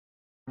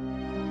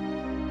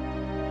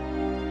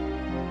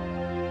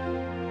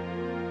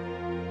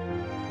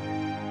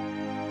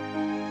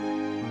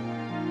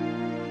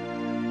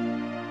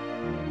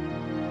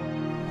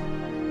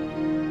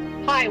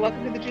Hi,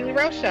 welcome to the Julie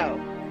Rowe Show.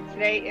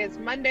 Today is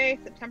Monday,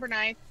 September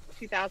 9th,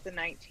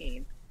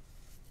 2019.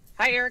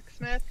 Hi, Eric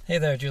Smith. Hey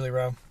there, Julie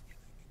Rowe.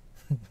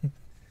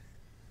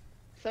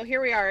 So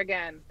here we are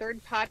again, third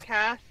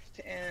podcast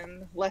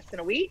in less than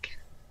a week.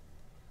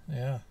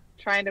 Yeah.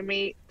 Trying to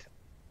meet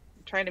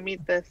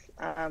this,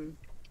 I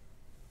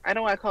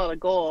don't want to call it a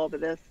goal,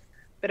 but this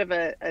bit of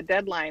a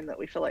deadline that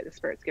we feel like the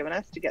Spirit's given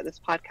us to get this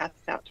podcast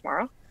out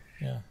tomorrow.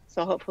 Yeah.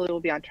 So hopefully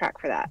we'll be on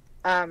track for that.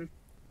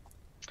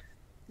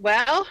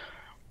 Well,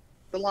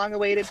 the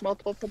long-awaited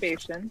multiple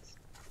probations.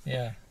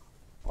 Yeah.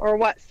 Or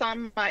what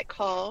some might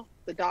call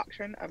the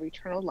doctrine of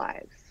eternal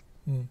lives.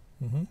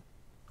 Mm-hmm.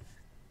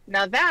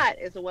 Now that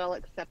is a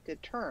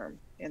well-accepted term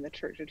in the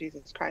Church of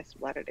Jesus Christ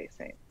of Latter-day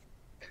Saints.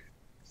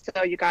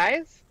 So you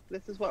guys,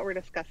 this is what we're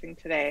discussing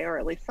today, or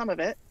at least some of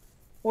it.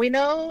 We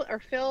know or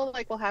feel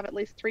like we'll have at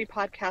least 3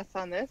 podcasts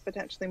on this,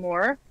 potentially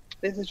more.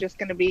 This is just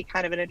going to be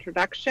kind of an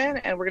introduction,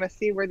 and we're going to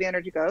see where the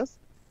energy goes.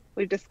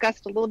 We've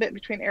discussed a little bit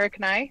between Eric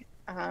and I.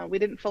 We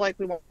didn't feel like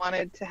we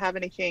wanted to have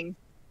anything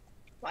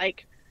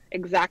like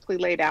exactly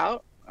laid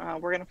out.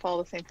 We're going to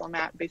follow the same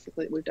format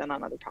basically that we've done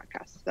on other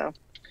podcasts. So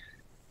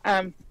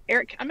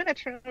Eric, I'm going to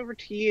turn it over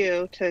to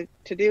you to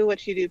do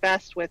what you do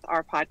best with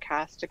our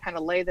podcast, to kind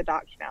of lay the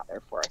doctrine out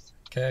there for us.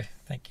 Okay.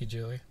 Thank you,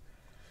 Julie.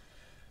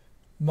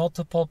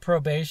 Multiple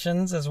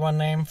probations is one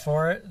name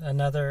for it.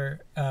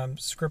 Another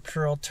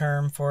scriptural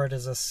term for it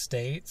is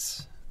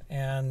estates.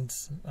 And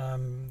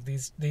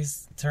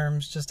these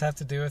terms just have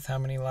to do with how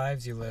many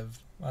lives you live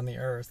on the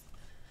earth.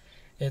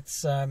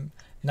 It's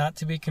not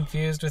to be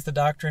confused with the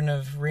doctrine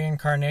of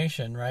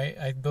reincarnation, right?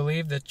 I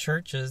believe that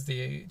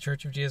the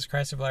Church of Jesus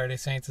Christ of Latter-day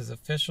Saints'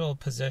 official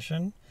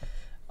position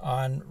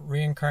on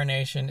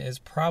reincarnation is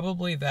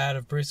probably that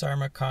of Bruce R.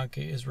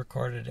 McConkie, is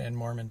recorded in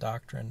Mormon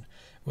doctrine,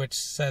 which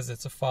says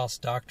it's a false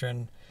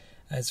doctrine.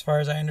 As far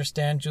as I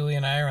understand, Julie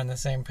and I are on the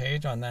same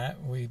page on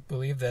that. We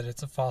believe that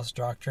it's a false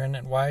doctrine.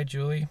 And why,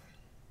 Julie?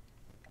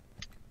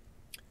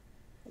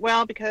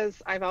 Well,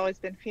 because I've always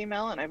been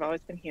female and I've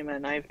always been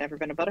human. I've never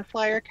been a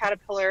butterfly or a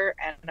caterpillar.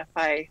 And if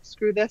I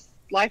screw this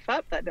life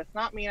up, that does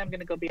not mean I'm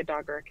going to go be a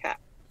dog or a cat.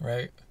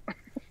 Right.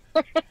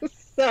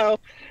 So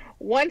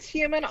once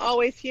human,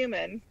 always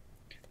human.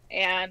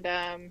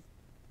 And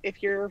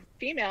if you're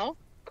female,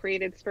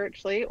 created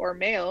spiritually, or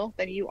male,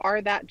 then you are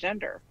that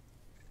gender.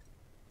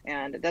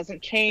 And it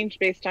doesn't change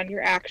based on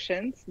your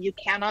actions. You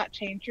cannot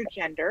change your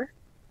gender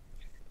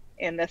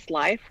in this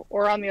life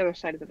or on the other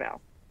side of the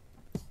veil.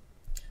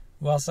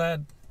 Well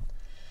said.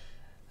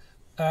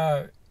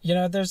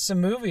 There's some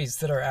movies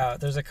that are out.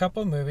 There's a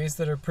couple movies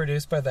that are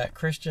produced by that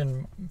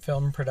Christian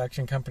film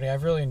production company.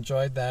 I've really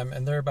enjoyed them,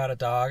 and they're about a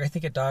dog. I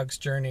think A Dog's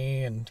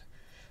Journey, and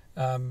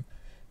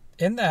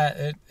in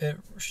that it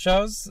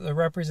shows the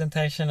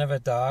representation of a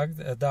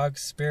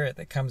dog's spirit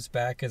that comes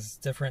back as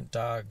different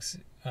dogs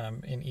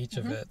in each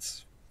of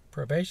its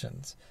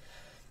probations.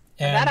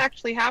 And that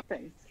actually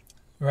happens.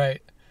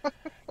 Right.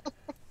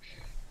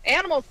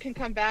 Animals can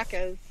come back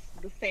as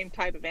the same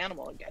type of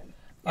animal again.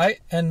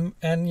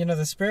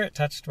 The spirit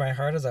touched my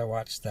heart as I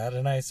watched that,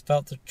 and I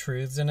felt the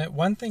truths in it.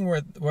 One thing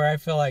where I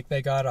feel like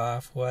they got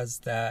off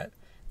was that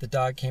the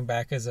dog came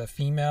back as a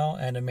female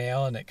and a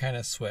male, and it kind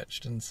of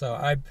switched. And so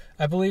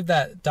I believe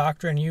that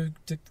doctrine you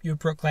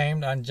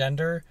proclaimed on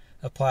gender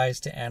applies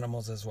to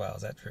animals as well.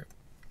 Is that true?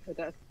 It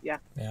does, yeah.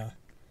 Yeah.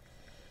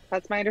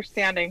 That's my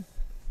understanding.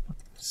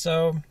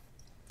 So,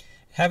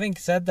 having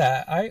said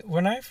that,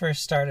 when I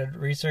first started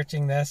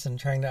researching this and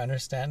trying to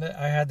understand it,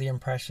 I had the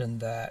impression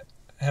that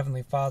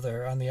Heavenly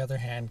Father, on the other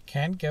hand,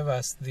 can give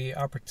us the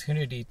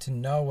opportunity to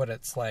know what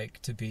it's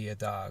like to be a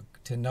dog,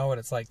 to know what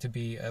it's like to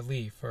be a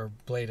leaf or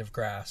blade of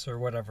grass or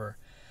whatever,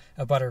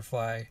 a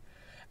butterfly.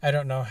 I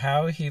don't know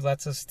how he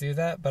lets us do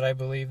that, but I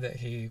believe that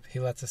he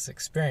lets us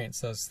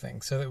experience those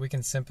things so that we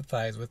can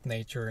sympathize with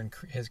nature and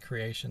his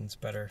creations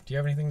better. Do you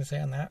have anything to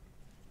say on that?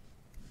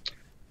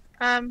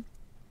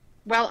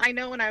 Well, I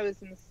know when I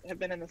have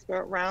been in the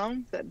spirit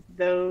realm, that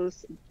the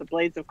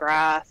blades of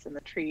grass and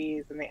the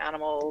trees and the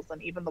animals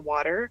and even the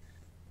water,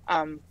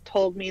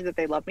 told me that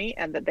they love me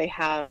and that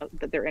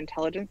that they're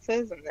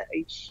intelligences, and that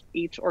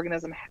each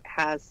organism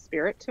has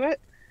spirit to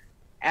it.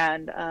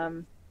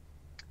 And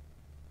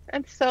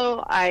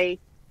so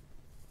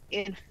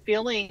in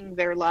feeling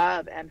their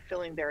love and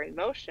feeling their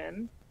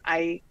emotion,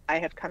 I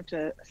have come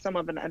to some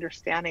of an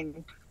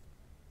understanding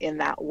in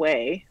that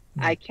way.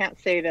 I can't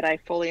say that I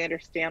fully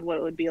understand what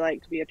it would be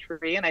like to be a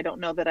tree, and I don't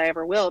know that I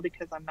ever will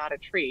because I'm not a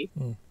tree.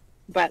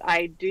 But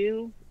I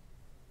do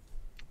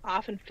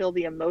often feel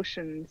the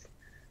emotions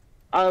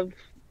of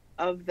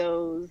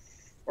those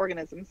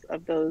organisms,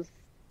 of those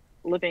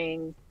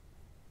living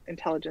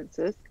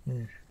intelligences.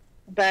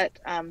 But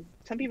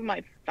some people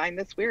might find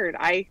this weird.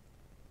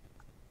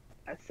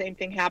 Same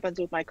thing happens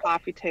with my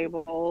coffee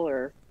table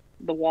or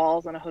the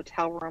walls in a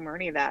hotel room or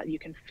any of that. You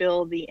can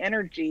feel the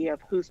energy of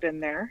who's been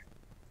there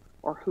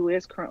or who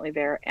is currently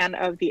there, and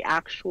of the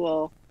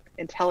actual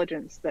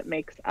intelligence that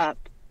makes up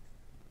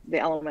the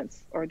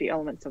elements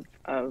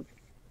of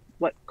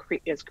what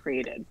is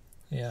created.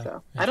 Yeah.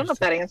 So I don't know if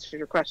that answers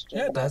your question.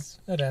 Yeah, it does.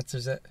 It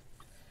answers it.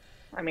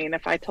 I mean,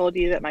 if I told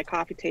you that my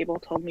coffee table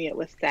told me it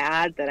was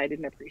sad that I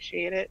didn't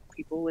appreciate it,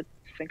 people would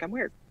think I'm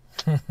weird.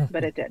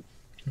 But it did.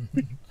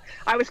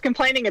 I was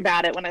complaining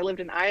about it when I lived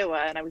in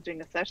Iowa and I was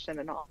doing a session,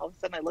 and all of a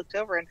sudden I looked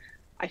over and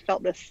I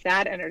felt this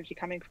sad energy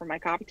coming from my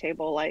coffee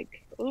table,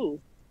 like, ooh,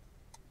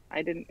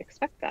 I didn't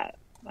expect that.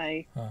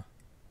 I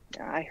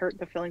hurt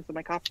the feelings of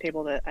my coffee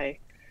table that I,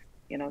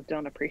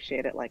 don't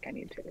appreciate it like I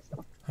need to.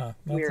 So That's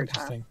weird,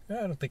 interesting. I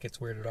don't think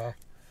it's weird at all.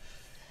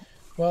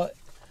 Well,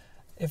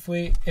 if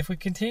we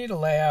continue to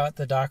lay out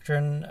the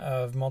doctrine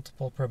of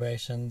multiple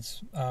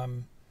probations,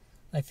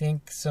 I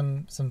think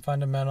some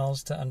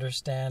fundamentals to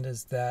understand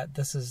is that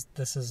this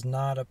is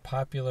not a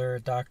popular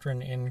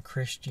doctrine in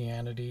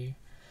Christianity.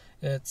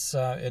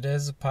 It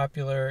is a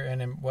popular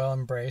and well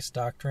embraced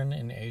doctrine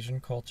in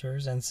Asian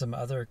cultures and some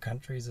other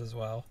countries as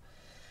well.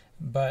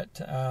 But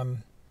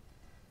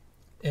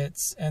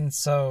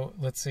so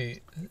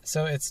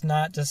it's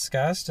not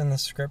discussed in the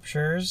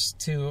scriptures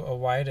to a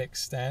wide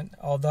extent,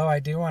 although I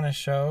do want to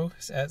show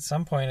at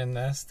some point in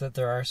this that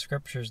there are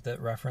scriptures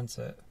that reference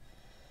it.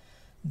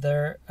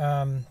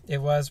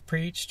 It was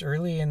preached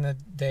early in the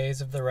days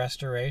of the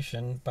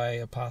Restoration by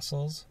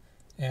apostles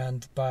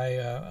and by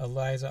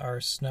Eliza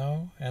R.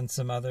 Snow and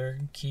some other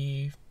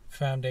key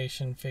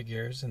foundation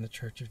figures in the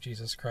Church of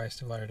Jesus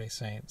Christ of Latter-day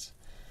Saints.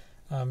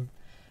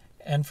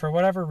 And for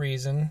whatever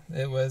reason,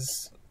 it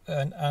was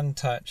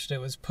untouched. It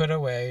was put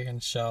away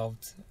and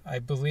shelved. I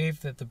believe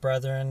that the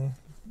brethren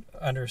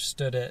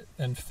understood it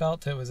and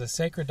felt it was a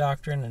sacred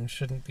doctrine and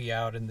shouldn't be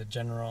out in the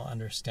general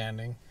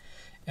understanding.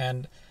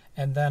 And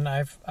then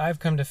I've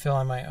come to feel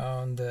on my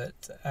own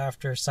that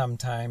after some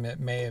time it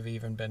may have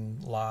even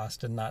been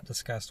lost and not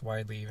discussed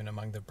widely even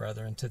among the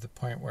brethren, to the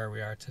point where we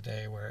are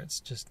today, where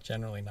it's just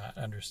generally not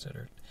understood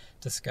or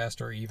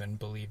discussed or even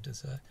believed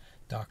as a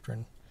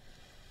doctrine.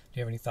 Do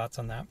you have any thoughts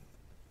on that?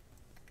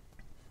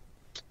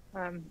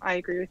 I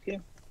agree with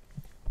you.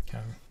 Okay.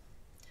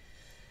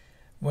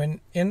 When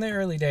in the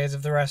early days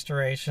of the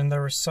Restoration, there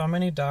were so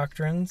many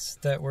doctrines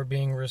that were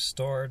being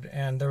restored,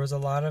 and there was a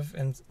lot of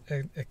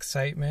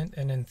excitement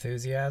and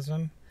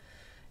enthusiasm.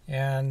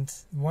 And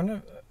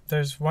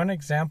there's one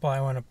example I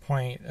want to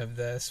point of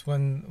this.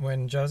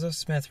 When Joseph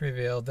Smith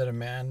revealed that a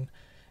man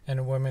and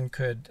a woman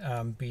could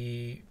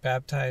be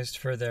baptized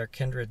for their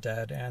kindred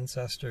dead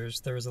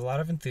ancestors, there was a lot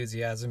of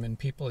enthusiasm, and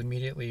people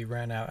immediately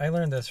ran out. I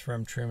learned this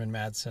from Truman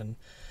Madsen.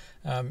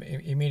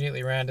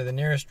 Immediately ran to the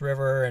nearest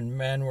river, and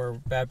men were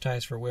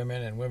baptized for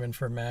women and women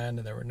for men,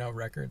 and there were no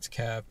records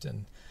kept.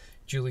 And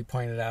Julie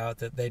pointed out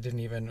that they didn't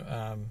even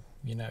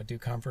do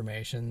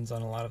confirmations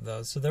on a lot of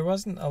those, so there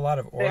wasn't a lot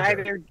of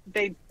order.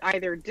 They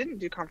either didn't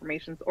do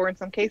confirmations, or in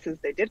some cases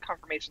they did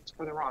confirmations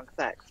for the wrong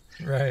sex.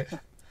 Right.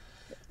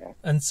 Yeah.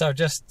 And so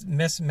just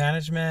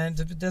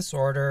mismanagement,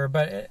 disorder,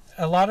 but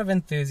a lot of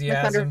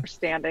enthusiasm,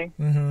 misunderstanding.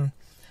 Mm-hmm.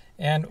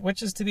 And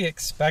which is to be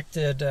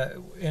expected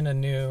in a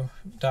new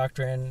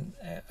doctrine.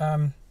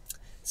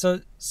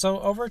 So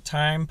over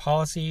time,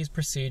 policies,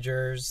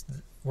 procedures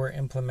were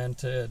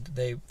implemented.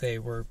 They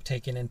were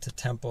taken into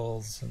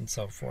temples and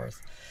so forth.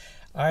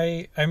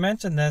 I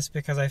mention this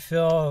because I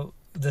feel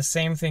the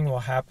same thing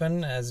will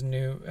happen as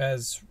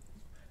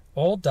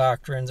old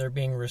doctrines are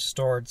being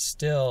restored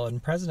still.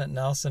 And President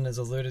Nelson has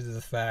alluded to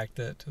the fact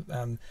that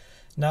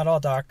not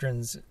all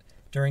doctrines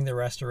during the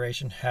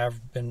Restoration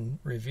have been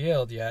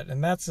revealed yet,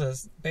 and that's a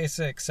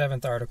basic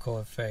seventh article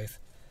of faith.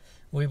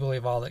 We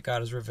believe all that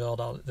God has revealed,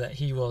 all that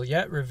he will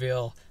yet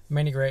reveal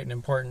many great and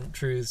important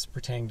truths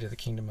pertaining to the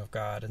kingdom of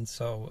God. And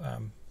so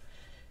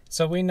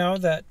we know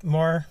that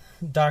more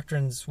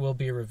doctrines will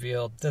be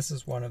revealed. This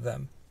is one of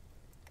them.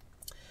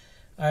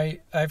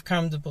 I've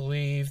come to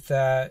believe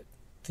that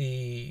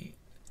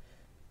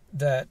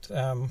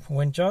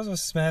when Joseph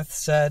Smith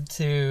said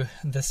to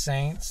the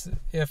saints,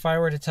 if I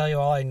were to tell you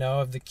all I know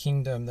of the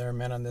kingdom, there are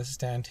men on this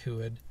stand who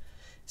would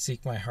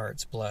seek my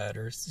heart's blood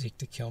or seek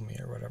to kill me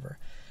or whatever.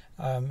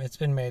 It's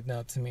been made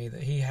known to me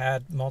that he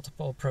had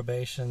multiple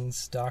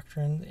probations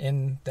doctrine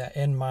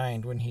in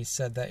mind when he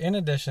said that, in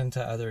addition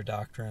to other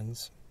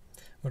doctrines.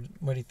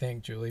 What do you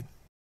think, Julie?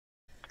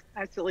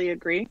 I absolutely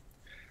agree.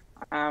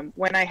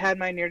 When I had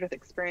my near-death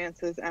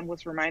experiences and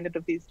was reminded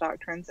of these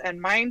doctrines,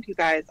 and mind you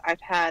guys,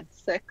 I've had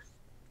 6,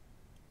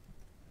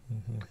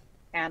 mm-hmm.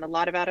 and a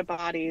lot of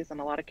out-of-bodies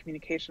and a lot of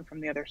communication from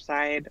the other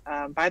side,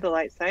 by the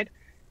light side,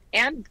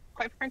 and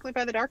quite frankly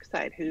by the dark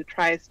side, who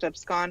tries to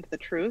abscond the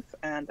truth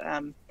and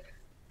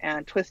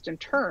twist and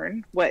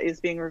turn what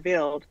is being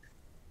revealed.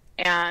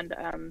 And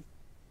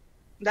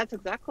that's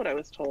exactly what I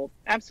was told.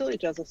 Absolutely,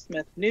 Joseph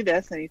Smith knew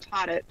this, and he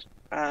taught it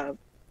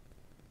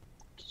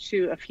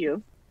to a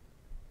few.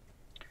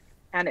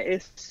 And it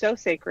is so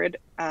sacred,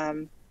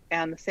 and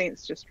the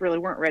saints just really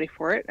weren't ready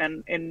for it.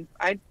 And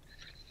I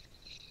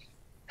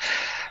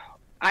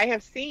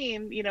have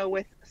seen,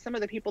 with some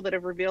of the people that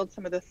have revealed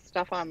some of this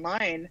stuff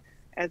online,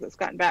 as it's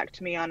gotten back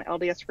to me on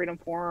LDS Freedom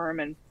Forum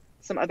and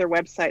some other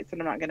websites that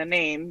I'm not going to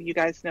name. You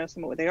guys know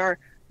some of what they are.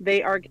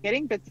 They are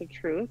getting bits of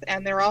truth,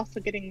 and they're also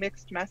getting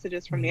mixed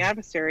messages from the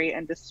adversary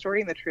and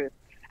distorting the truth.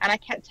 And I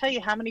can't tell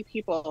you how many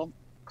people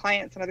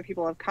clients and other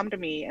people have come to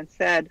me and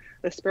said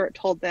the Spirit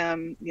told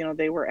them,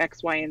 they were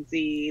X, Y, and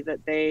Z,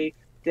 that they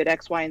did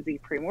X, Y, and Z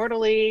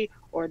premortally,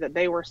 or that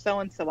they were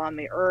so-and-so on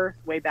the earth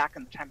way back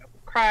in the time of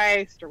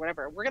Christ, or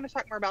whatever. We're going to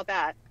talk more about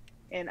that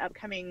in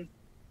upcoming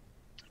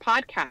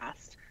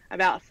podcasts,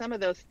 about some of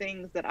those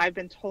things that I've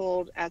been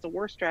told as a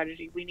war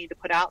strategy we need to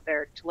put out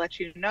there to let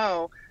you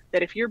know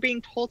that if you're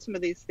being told some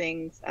of these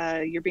things,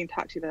 you're being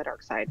taught to the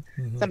dark side,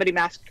 somebody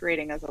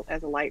masquerading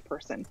as a light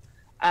person.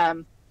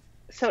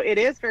 So it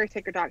is very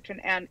sacred doctrine,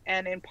 and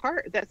in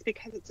part that's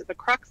because it's at the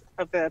crux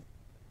of the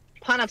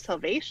plan of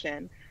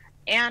salvation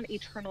and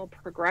eternal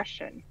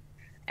progression.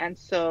 And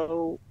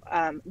so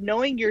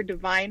knowing your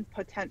divine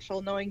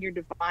potential, knowing your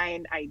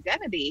divine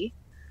identity,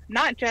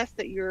 not just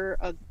that you're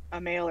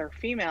a male or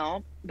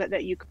female, but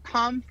that you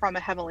come from a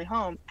heavenly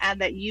home and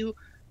that you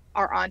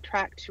are on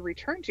track to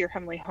return to your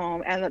heavenly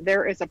home, and that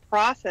there is a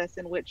process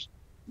in which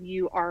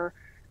you are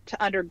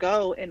to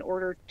undergo in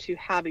order to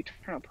have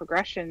eternal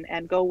progression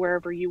and go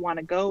wherever you want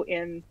to go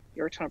in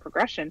your eternal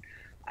progression.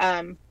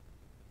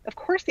 Of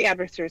course the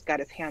adversary's got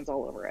his hands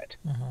all over it.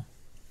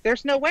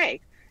 There's no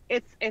way.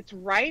 It's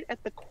right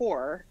at the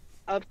core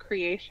of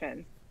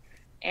creation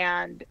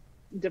and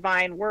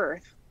divine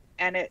worth,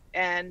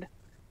 and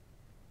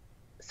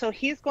so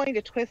he's going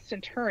to twist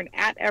and turn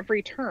at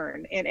every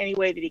turn in any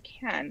way that he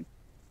can.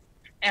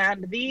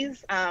 And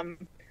these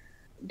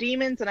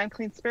demons and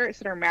unclean spirits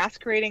that are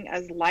masquerading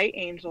as light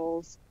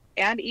angels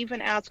and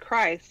even as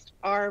Christ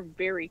are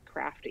very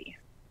crafty.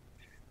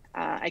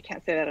 I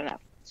can't say that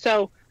enough.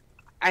 So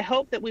I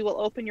hope that we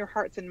will open your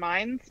hearts and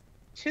minds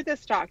to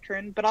this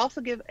doctrine, but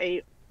also give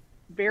a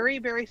very,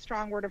 very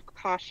strong word of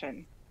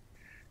caution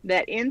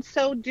that in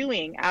so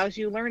doing, as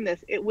you learn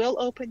this, it will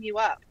open you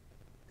up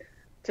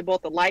to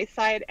both the light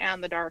side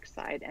and the dark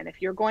side. And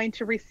if you're going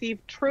to receive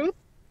truth,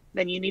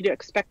 then you need to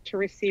expect to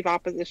receive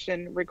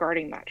opposition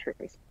regarding that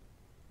truth.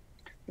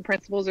 The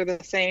principles are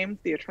the same,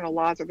 the eternal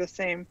laws are the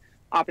same,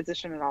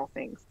 opposition in all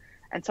things.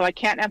 And so I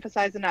can't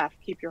emphasize enough,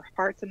 keep your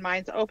hearts and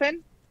minds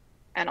open,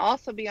 and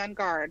also be on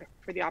guard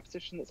for the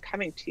opposition that's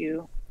coming to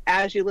you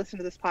as you listen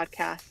to this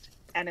podcast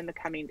and in the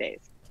coming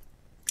days.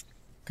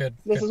 Good.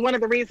 This is one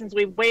of the reasons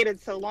we've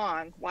waited so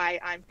long, why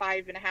I'm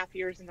 5.5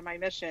 years into my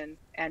mission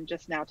and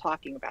just now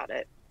talking about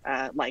it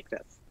like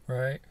this.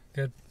 Right.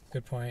 Good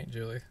point,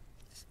 Julie.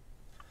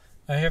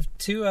 I have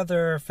two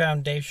other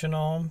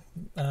foundational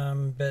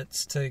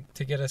bits to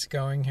get us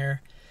going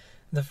here.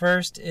 The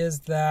first is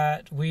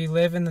that we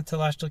live in the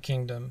celestial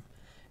kingdom.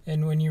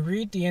 And when you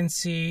read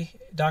DNC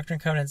Doctrine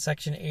and Covenants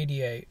section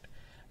 88,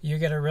 you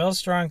get a real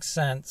strong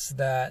sense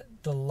that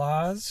the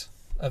laws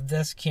of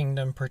this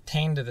kingdom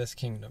pertain to this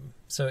kingdom.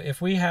 So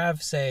if we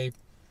have, say,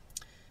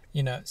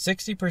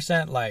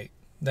 60% light,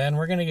 then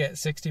we're going to get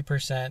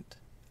 60%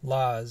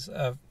 laws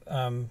of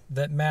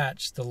that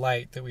match the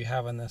light that we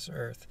have on this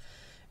earth.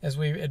 As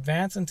we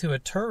advance into a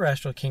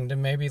terrestrial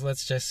kingdom, maybe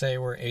let's just say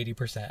we're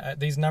 80%.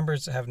 These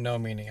numbers have no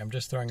meaning. I'm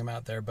just throwing them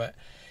out there, but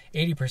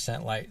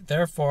 80% light.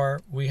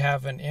 Therefore, we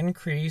have an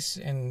increase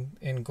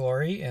in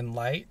glory, in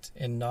light,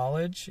 in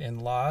knowledge, in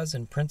laws,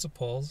 in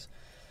principles,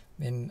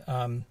 in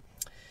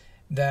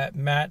that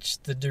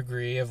match the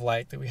degree of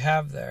light that we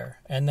have there.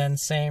 And then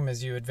same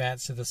as you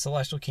advance to the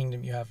celestial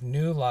kingdom, you have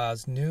new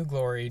laws, new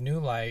glory, new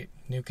light,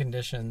 new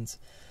conditions.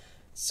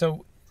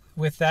 So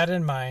with that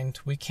in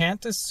mind, we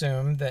can't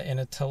assume that in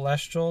a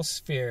telestial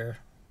sphere,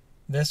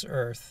 this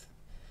earth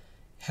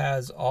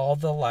has all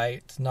the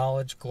light,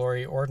 knowledge,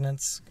 glory,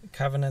 ordinance,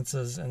 covenants,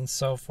 and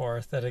so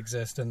forth that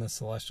exist in the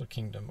celestial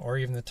kingdom, or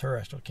even the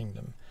terrestrial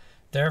kingdom.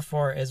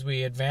 Therefore, as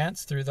we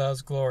advance through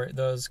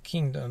those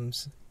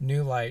kingdoms,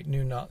 new light,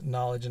 new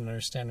knowledge and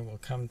understanding will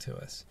come to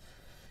us.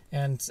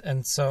 And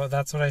so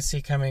that's what I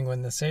see coming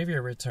when the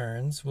Savior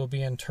returns. We'll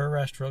be in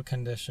terrestrial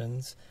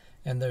conditions,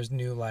 and there's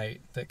new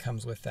light that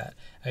comes with that.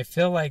 I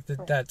feel like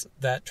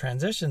that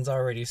transition's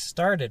already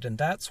started, and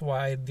that's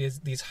why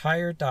these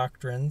higher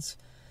doctrines,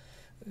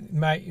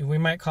 we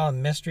might call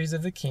them mysteries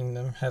of the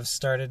kingdom, have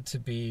started to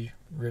be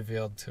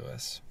revealed to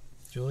us.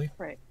 Julie?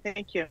 Right.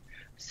 Thank you.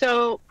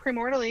 So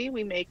premortally,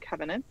 we made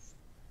covenants.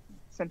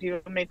 Some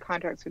people made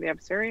contracts with the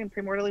adversary, and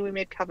premortally, we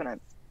made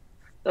covenants.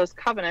 Those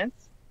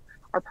covenants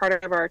are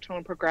part of our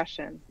eternal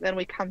progression. Then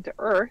we come to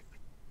earth,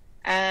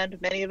 and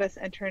many of us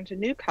enter into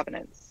new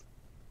covenants.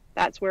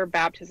 That's where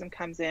baptism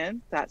comes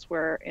in. That's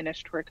where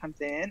initiatory comes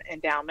in,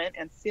 endowment,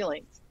 and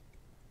sealings.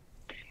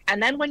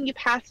 And then when you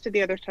pass to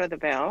the other side of the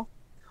veil,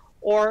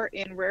 or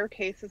in rare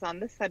cases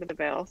on this side of the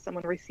veil,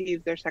 someone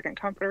receives their second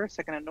comforter,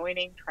 second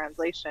anointing,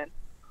 translation,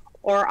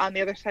 or on the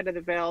other side of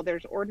the veil,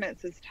 there's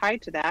ordinances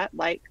tied to that,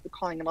 like the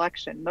calling and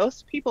election.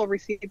 Most people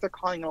receive their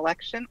calling and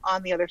election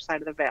on the other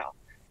side of the veil.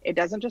 It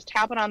doesn't just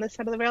happen on this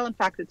side of the veil. In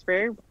fact, it's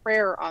very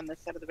rare on this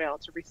side of the veil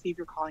to receive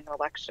your calling and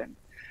election.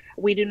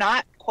 We do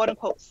not, quote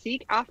unquote,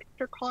 seek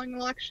after calling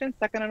and election,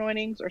 second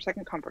anointings, or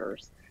second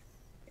comforters.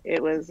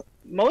 It was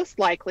most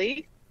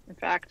likely, in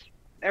fact,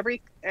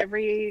 every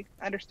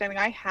understanding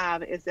I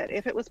have is that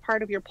if it was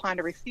part of your plan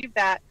to receive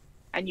that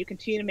and you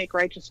continue to make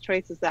righteous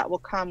choices, that will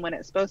come when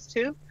it's supposed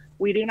to.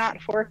 We do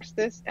not force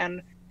this,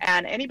 and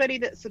And anybody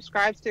that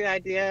subscribes to the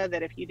idea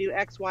that if you do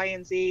X, Y,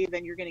 and Z,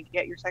 then you're going to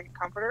get your second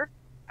comforter,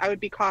 I would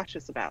be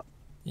cautious about.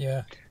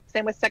 Yeah.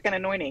 Same with second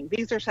anointing.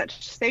 These are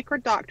such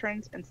sacred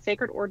doctrines and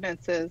sacred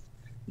ordinances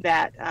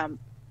that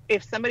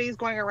if somebody's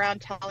going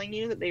around telling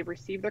you that they've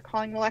received their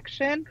calling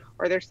election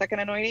or their second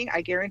anointing,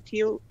 I guarantee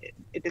you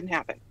it didn't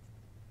happen.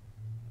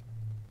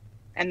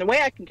 And the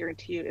way I can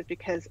guarantee you is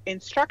because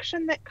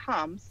instruction that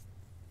comes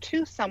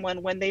to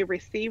someone when they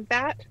receive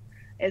that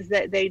is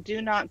that they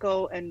do not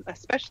go and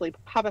especially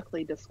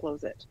publicly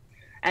disclose it.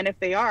 And if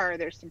they are,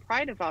 there's some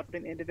pride involved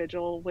in the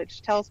individual,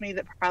 which tells me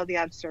that probably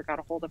the adversary got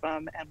a hold of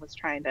them and was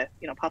trying to,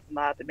 puff them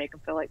up and make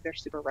them feel like they're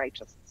super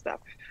righteous and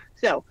stuff.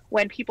 So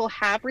when people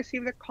have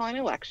received their calling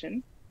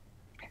election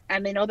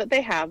and they know that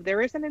they have,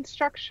 there is an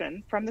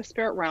instruction from the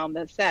spirit realm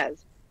that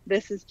says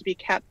this is to be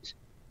kept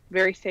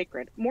very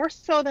sacred, more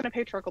so than a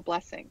patriarchal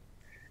blessing.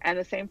 And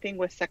the same thing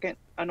with second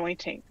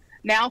anointing.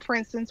 Now, for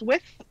instance,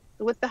 with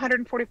the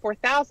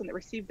 144,000 that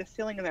received the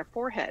sealing in their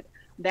forehead,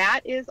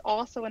 that is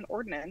also an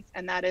ordinance,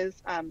 and that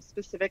is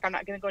specific. I'm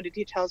not going to go into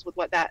details with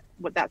what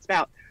that's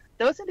about.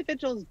 Those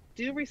individuals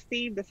do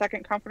receive the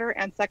second comforter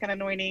and second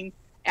anointing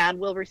and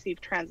will receive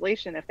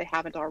translation if they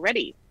haven't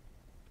already.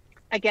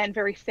 Again,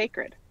 very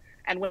sacred.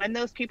 And when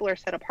those people are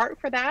set apart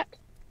for that,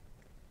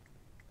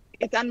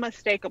 it's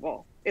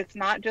unmistakable. It's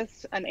not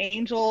just an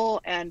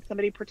angel and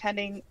somebody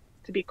pretending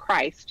to be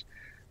Christ.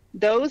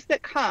 Those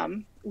that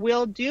come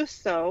will do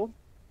so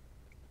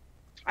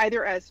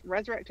either as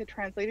resurrected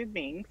translated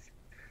beings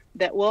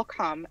that will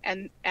come,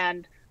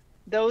 and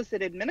those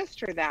that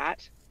administer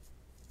that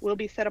will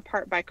be set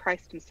apart by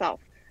Christ himself.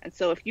 And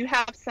so if you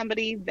have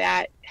somebody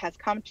that has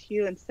come to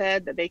you and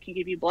said that they can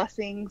give you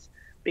blessings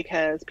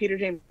because Peter,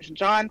 James, and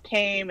John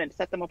came and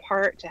set them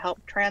apart to help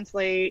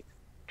translate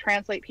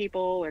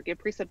people or give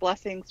priesthood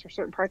blessings for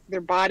certain parts of their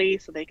body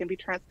so they can be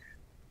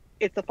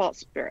it's a false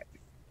spirit.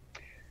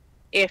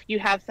 If you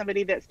have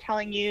somebody that's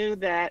telling you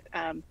that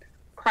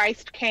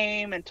Christ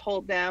came and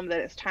told them that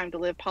it's time to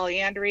live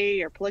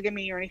polyandry or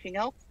polygamy or anything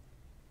else,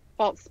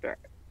 false spirit.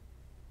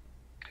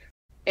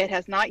 It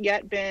has not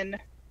yet been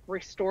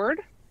restored.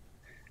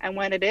 And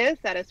when it is,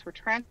 that is for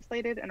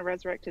translated and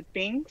resurrected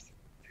beings.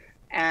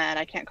 And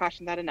I can't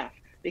caution that enough,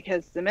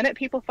 because the minute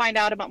people find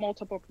out about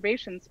multiple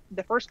probations,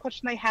 the first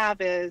question they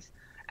have is,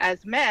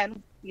 as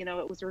men,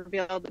 it was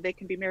revealed that they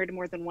can be married to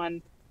more than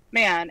one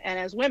man. And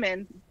as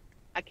women,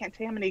 I can't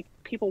tell you how many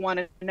people want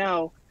to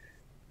know,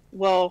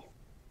 well,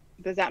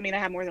 does that mean I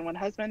have more than one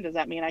husband? Does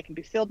that mean I can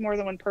be sealed more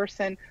than one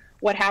person?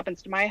 What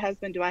happens to my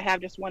husband? Do I have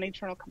just one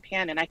eternal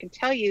companion? I can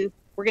tell you,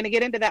 we're going to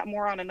get into that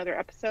more on another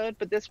episode,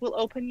 but this will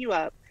open you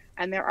up.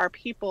 And there are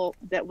people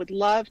that would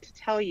love to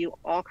tell you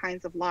all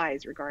kinds of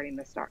lies regarding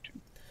this doctrine.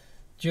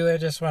 Julie, I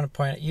just want to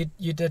point out,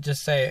 you did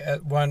just say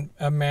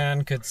a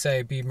man could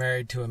say be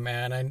married to a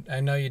man. I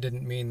know you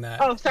didn't mean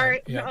that. Oh,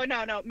 sorry. Yeah.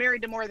 No.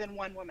 Married to more than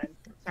one woman.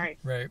 Sorry.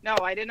 Right. No,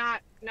 I did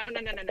not. No.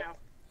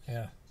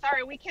 Yeah.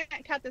 Sorry, we can't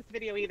cut this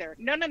video either.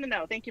 No.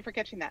 Thank you for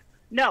catching that.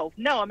 No,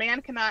 a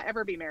man cannot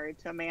ever be married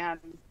to a man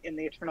in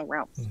the eternal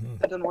realms. Mm-hmm.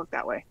 That doesn't work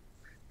that way.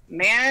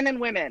 Man and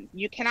women,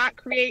 you cannot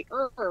create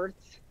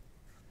earths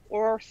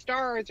or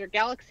stars or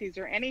galaxies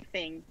or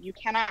anything. You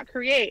cannot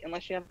create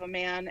unless you have a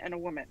man and a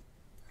woman.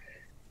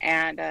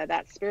 And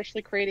that's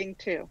spiritually creating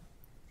too.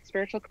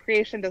 Spiritual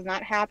creation does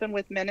not happen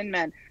with men and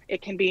men.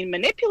 It can be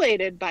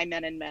manipulated by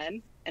men and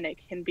men, and it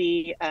can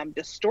be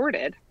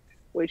distorted,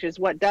 which is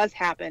what does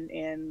happen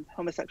in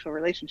homosexual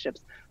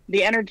relationships.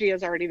 The energy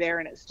is already there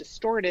and it's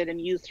distorted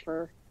and used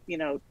for,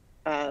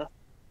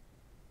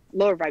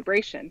 lower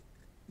vibration.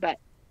 But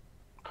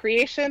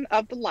creation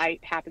of the light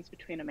happens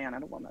between a man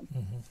and a woman,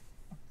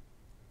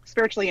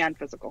 spiritually and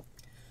physical.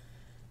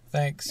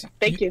 Thanks.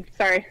 Thank you.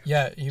 Sorry.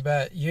 Yeah, you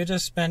bet. You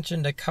just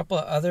mentioned a couple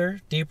of other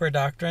deeper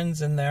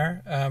doctrines in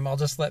there. I'll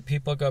just let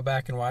people go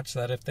back and watch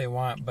that if they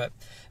want, but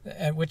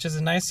which is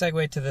a nice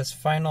segue to this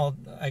final,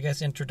 I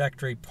guess,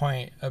 introductory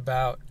point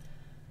about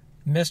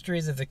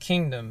mysteries of the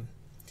kingdom.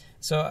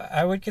 So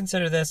I would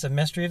consider this a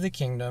mystery of the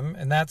kingdom,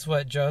 and that's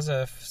what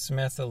Joseph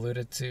Smith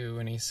alluded to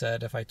when he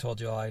said, if I told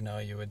you all I know,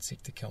 you would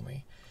seek to kill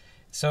me.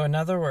 So in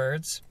other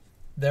words,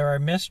 there are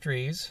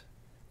mysteries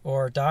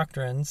or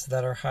doctrines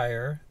that are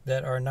higher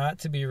that are not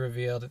to be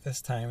revealed at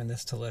this time in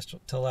this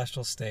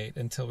telestial state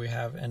until we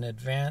have an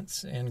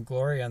advance in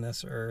glory on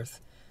this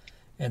earth,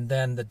 and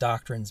then the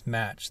doctrines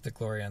match the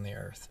glory on the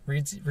earth.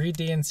 Read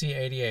D&C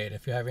 88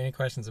 if you have any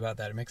questions about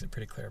that. It makes it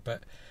pretty clear.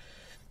 But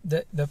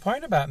the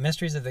point about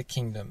mysteries of the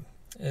kingdom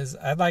is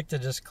I'd like to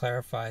just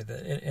clarify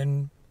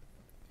that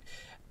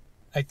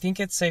I think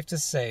it's safe to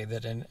say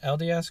that in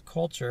LDS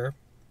culture,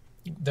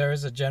 there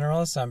is a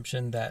general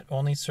assumption that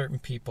only certain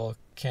people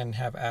can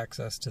have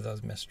access to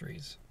those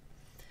mysteries.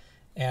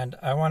 And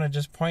I want to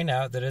just point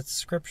out that it's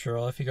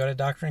scriptural. If you go to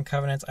Doctrine and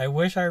Covenants, I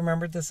wish I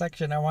remembered the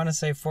section. I want to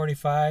say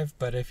 45,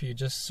 but if you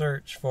just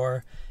search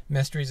for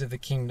mysteries of the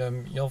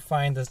kingdom, you'll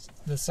find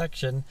the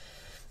section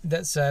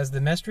that says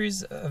the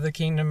mysteries of the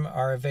kingdom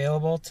are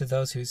available to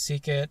those who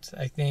seek it,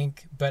 I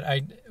think. But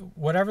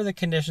whatever the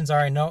conditions are,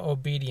 I know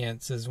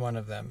obedience is one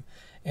of them.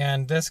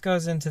 And this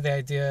goes into the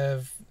idea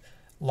of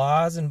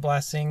laws and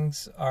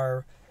blessings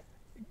are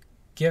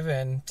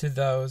given to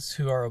those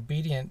who are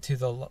obedient to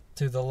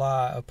the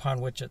law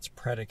upon which it's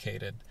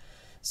predicated.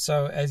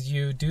 So as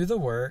you do the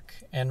work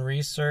and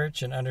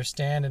research and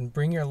understand and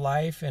bring your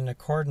life in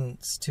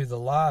accordance to the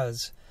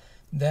laws,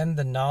 then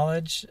the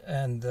knowledge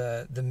and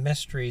the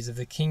mysteries of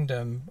the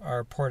kingdom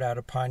are poured out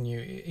upon you.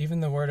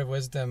 Even the word of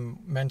wisdom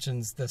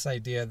mentions this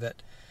idea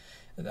that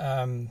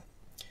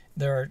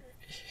there are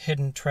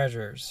hidden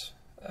treasures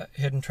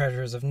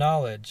of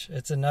knowledge.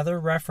 It's another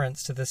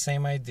reference to the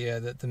same idea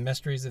that the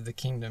mysteries of the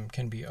kingdom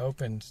can be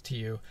opened to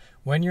you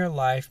when your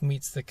life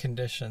meets the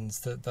conditions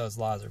that those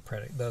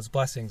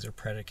blessings are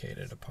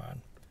predicated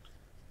upon.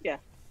 Yeah.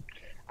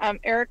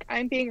 Eric,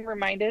 I'm being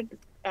reminded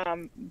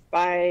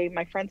by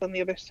my friends on the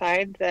other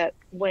side that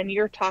when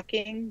you're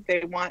talking,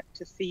 they want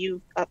to see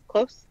you up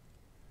close.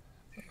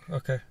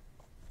 Okay.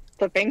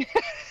 Flipping.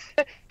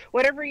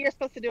 Whatever you're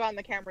supposed to do on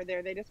the camera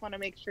there, they just want to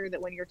make sure that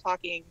when you're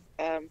talking,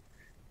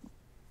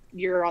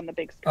 you're on the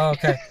big screen. Oh,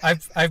 okay.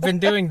 I've been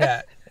doing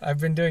that.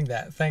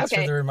 Thanks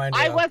for the reminder.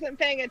 I wasn't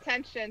paying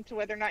attention to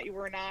whether or not you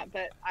were not,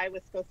 but I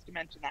was supposed to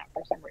mention that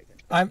for some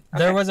reason.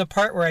 There was a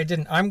part where I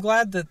didn't. I'm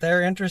glad that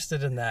they're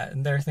interested in that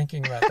and they're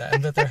thinking about that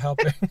and that they're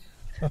helping.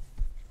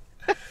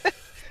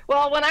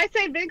 Well, when I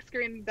say big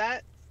screen,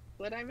 that's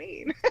what I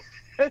mean.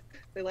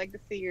 They like to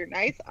see your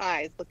nice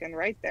eyes looking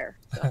right there.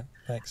 So.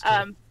 Thanks.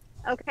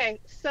 Okay,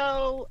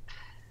 so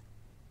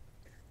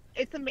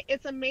it's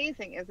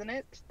amazing, isn't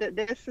it, that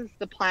this is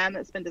the plan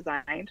that's been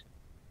designed?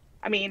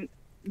 I mean,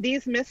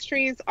 these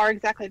mysteries are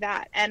exactly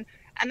that, and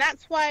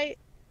that's why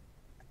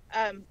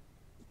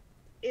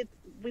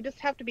we just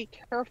have to be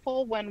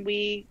careful when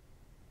we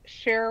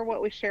share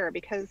what we share,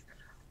 because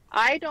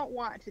I don't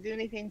want to do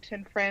anything to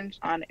infringe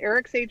on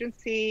Eric's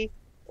agency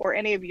or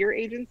any of your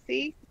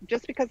agency.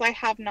 Just because I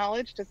have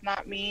knowledge does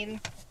not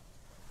mean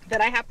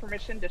that I have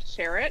permission to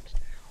share it.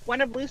 One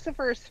of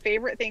Lucifer's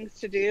favorite things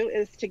to do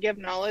is to give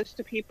knowledge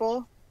to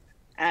people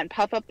and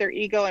puff up their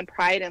ego and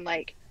pride and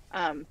like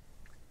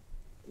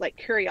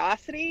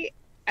curiosity.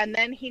 And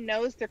then he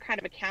knows they're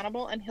kind of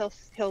accountable, and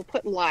he'll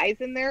put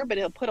lies in there, but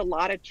he'll put a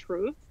lot of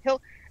truth.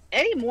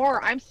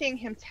 I'm seeing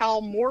him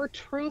tell more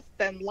truth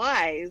than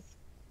lies,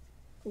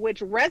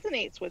 which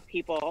resonates with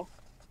people.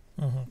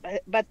 Mm-hmm.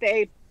 But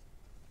they,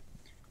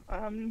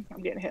 I'm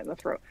getting hit in the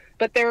throat,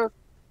 but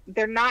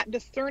they're not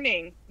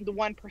discerning the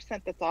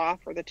 1% that's off,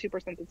 or the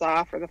 2% that's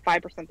off, or the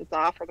 5% that's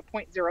off, or the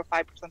 0.05%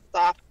 that's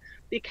off,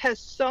 because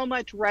so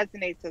much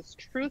resonates as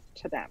truth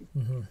to them.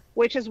 Mm-hmm.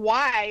 Which is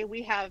why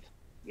we have,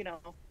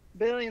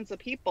 billions of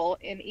people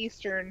in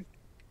Eastern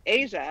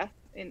Asia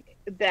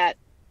that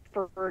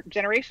for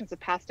generations have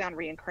passed down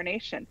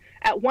reincarnation.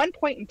 At one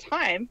point in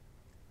time,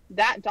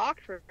 that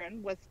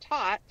doctrine was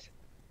taught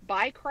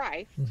by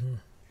Christ, mm-hmm.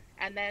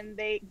 and then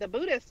the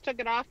Buddhists took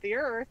it off the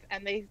earth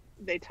and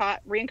they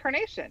taught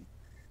reincarnation.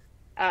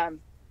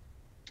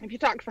 If you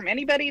talk from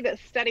anybody that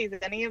studies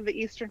any of the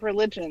Eastern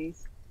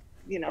religions,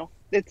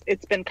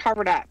 it's been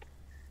covered up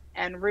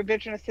and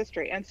revisionist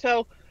history. And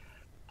so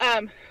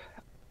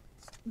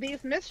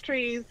these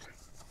mysteries,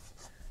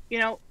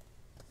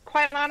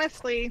 quite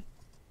honestly,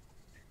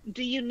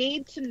 do you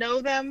need to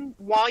know them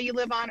while you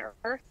live on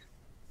earth?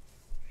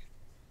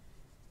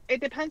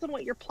 It depends on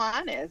what your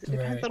plan is. It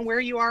depends on where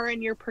you are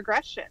in your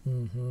progression.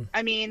 Mm-hmm.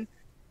 I mean,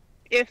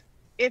 if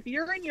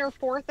you're in your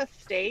fourth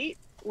estate,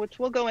 which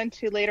we'll go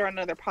into later on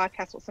another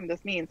podcast what some of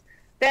this means,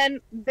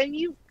 then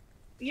you're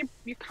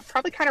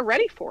probably kind of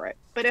ready for it.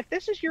 But if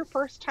this is your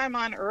first time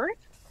on earth,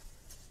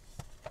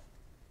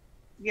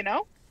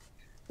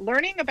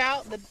 learning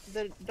about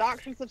the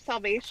doctrines of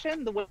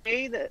salvation, the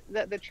way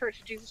that the Church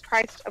of Jesus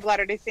Christ of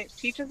Latter-day Saints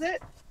teaches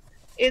it,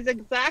 is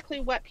exactly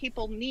what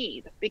people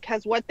need,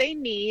 because what they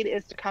need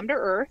is to come to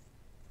earth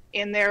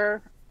in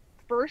their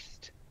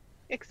first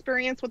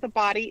experience with the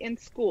body in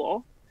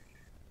school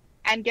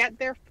and get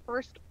their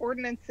first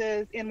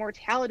ordinances in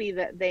mortality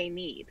that they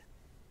need.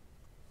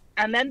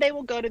 And then they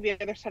will go to the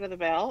other side of the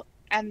veil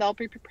and they'll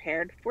be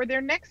prepared for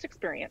their next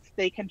experience.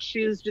 They can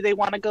choose, do they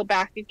want to go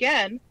back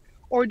again,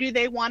 or do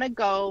they want to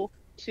go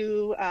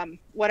to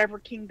whatever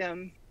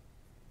kingdom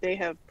they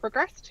have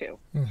progressed to?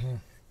 Mm-hmm.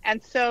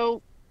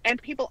 And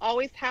people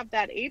always have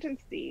that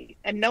agency,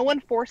 and no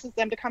one forces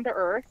them to come to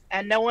earth,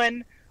 and no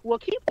one will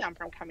keep them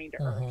from coming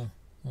to earth.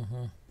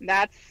 Uh-huh.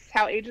 That's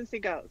how agency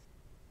goes.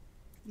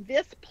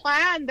 This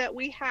plan that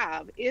we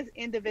have is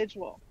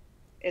individual.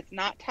 It's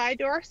not tied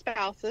to our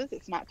spouses.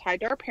 It's not tied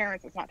to our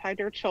parents. It's not tied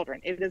to our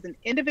children. It is an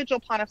individual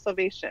plan of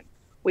salvation.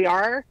 We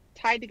are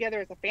tied together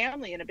as a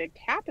family in a big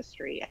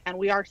tapestry, and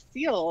we are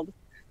sealed.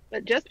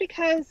 But just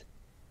because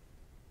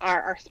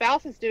our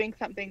spouse is doing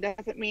something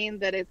doesn't mean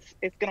that it's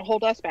going to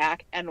hold us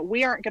back, and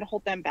we aren't going to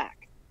hold them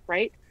back,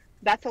 right?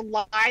 That's a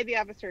lie the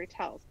adversary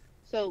tells.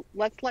 So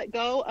let's let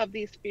go of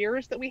these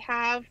fears that we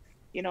have,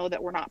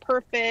 that we're not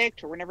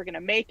perfect or we're never going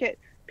to make it.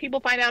 People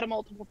find out of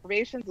multiple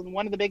probations, and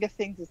one of the biggest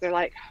things is they're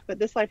like, but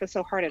this life is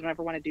so hard, I don't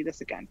ever want to do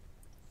this again.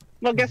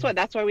 Well, guess what?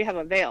 That's why we have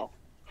a veil.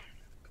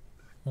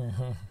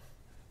 Mm-hmm. Yeah.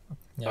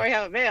 That's why we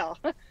have a veil.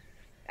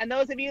 And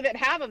those of you that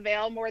have a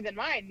veil more than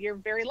mine, you're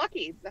very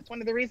lucky. That's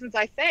one of the reasons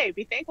I say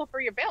be thankful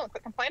for your veil and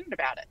quit complaining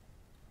about it.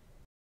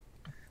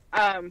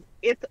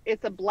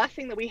 It's a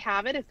blessing that we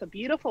have it. It's a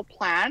beautiful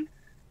plan.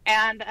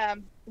 And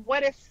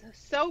what is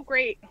so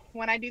great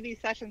when I do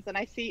these sessions and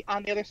I see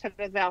on the other side of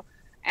the veil,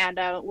 and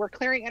we're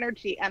clearing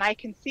energy, and I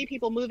can see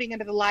people moving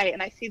into the light,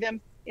 and I see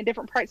them in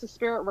different parts of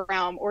spirit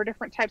realm or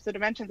different types of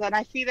dimensions, and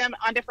I see them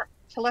on different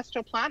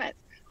celestial planets.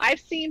 I've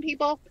seen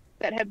people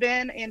that have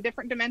been in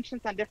different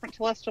dimensions on different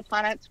celestial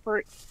planets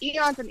for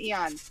eons and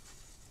eons.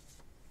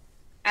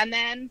 And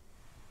then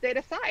they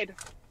decide,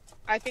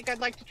 I think I'd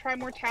like to try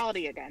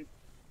mortality again.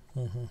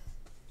 Mm-hmm.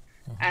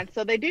 Mm-hmm. And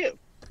so they do.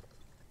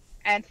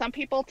 And some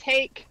people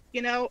take,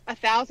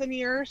 1,000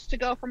 years to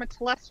go from a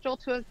celestial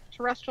to a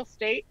terrestrial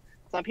state.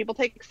 Some people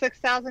take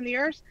 6,000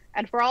 years.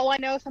 And for all I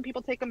know, some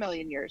people take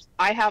 1,000,000 years.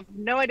 I have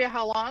no idea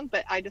how long,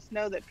 but I just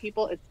know that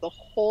it's the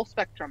whole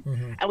spectrum.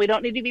 Mm-hmm. And we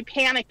don't need to be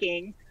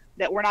panicking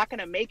that we're not going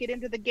to make it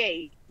into the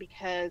gate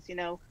because,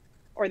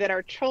 or that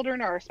our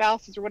children or our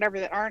spouses or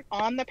whatever that aren't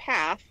on the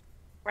path,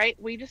 right?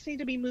 We just need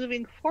to be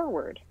moving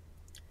forward.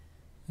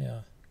 Yeah.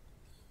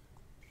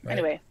 Right.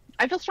 Anyway,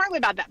 I feel strongly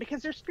about that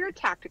because there's spirit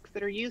tactics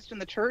that are used in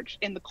the church,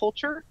 in the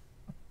culture,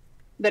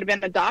 that have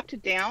been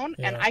adopted down.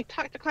 Yeah. And I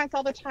talk to clients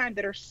all the time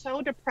that are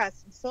so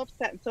depressed and so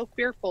upset and so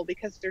fearful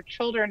because their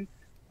children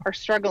are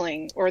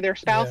struggling or their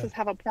spouses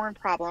have a porn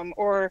problem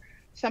or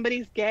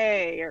somebody's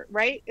gay, or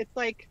right? It's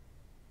like,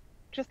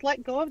 just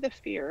let go of the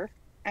fear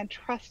and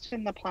trust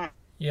in the plan.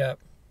 Yep.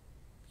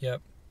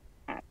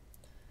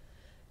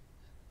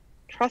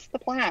 Trust the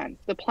plan.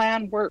 The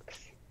plan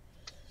works.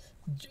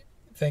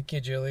 Thank you,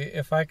 Julie.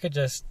 If I could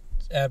just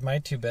add my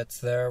 2 bits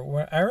there.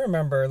 I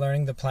remember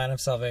learning the plan of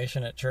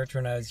salvation at church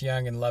when I was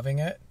young and loving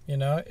it. It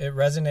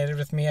resonated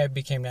with me. I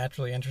became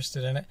naturally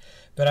interested in it.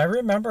 But I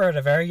remember at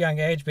a very young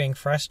age being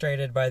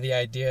frustrated by the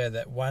idea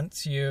that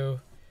once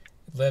you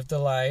lived a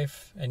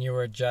life and you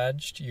were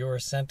judged, you were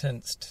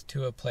sentenced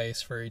to a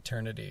place for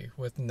eternity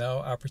with no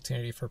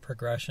opportunity for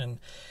progression.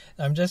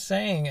 I'm just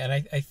saying, and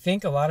I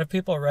think a lot of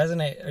people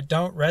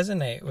don't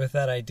resonate with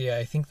that idea.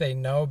 I think they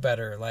know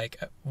better,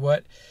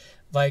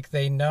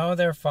 they know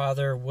their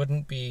father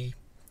wouldn't be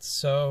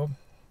so,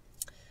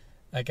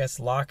 I guess,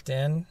 locked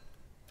in.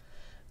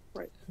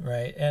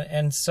 Right.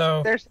 And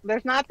so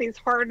there's not these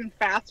hard and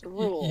fast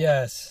rules.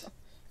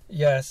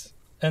 Yes.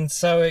 And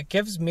so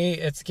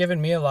it's given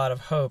me a lot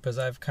of hope as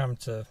I've come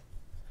to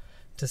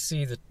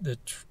see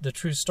the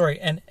true story.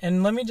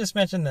 And let me just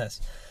mention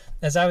this.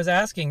 As I was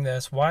asking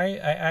this, I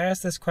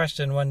asked this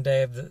question one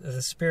day of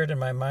the spirit in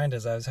my mind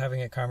as I was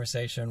having a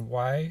conversation.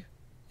 Why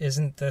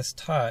isn't this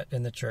taught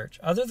in the church?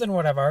 Other than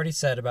what I've already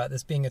said about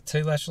this being a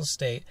celestial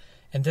state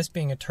and this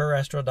being a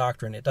terrestrial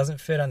doctrine, it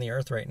doesn't fit on the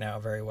earth right now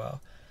very well.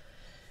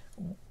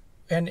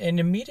 And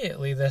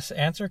immediately this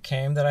answer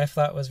came that I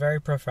thought was very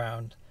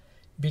profound.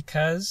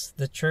 Because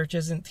the church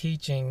isn't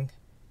teaching,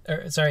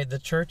 the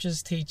church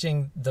is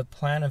teaching the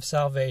plan of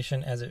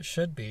salvation as it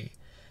should be,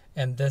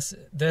 and this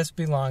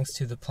belongs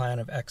to the plan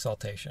of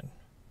exaltation.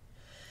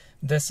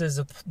 This is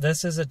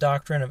a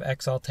doctrine of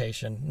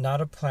exaltation,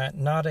 not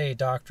a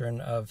doctrine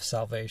of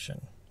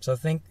salvation. So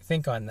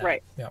think on that.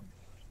 Right. Yeah.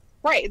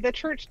 Right. The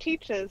church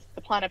teaches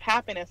the plan of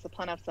happiness, the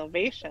plan of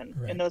salvation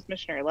in those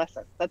missionary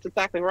lessons. That's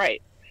exactly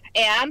right.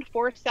 And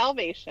for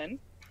salvation.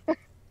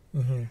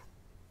 Mm-hmm.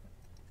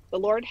 The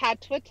Lord had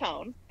to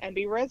atone and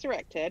be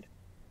resurrected,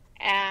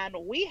 and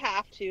we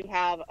have to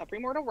have a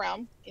premortal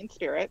realm in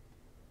spirit,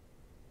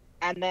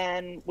 and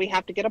then we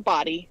have to get a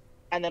body,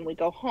 and then we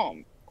go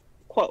home,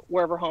 quote,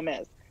 wherever home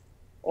is,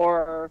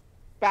 or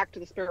back to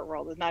the spirit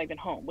world is not even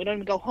home. We don't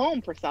even go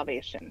home for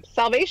salvation.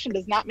 Salvation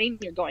does not mean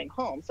you're going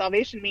home.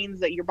 Salvation means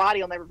that your body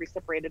will never be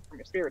separated from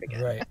your spirit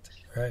again.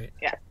 Right.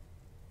 Yeah.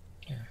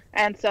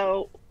 And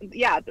so,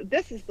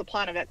 this is the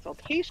plan of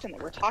exaltation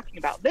that we're talking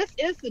about. This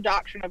is the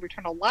doctrine of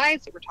eternal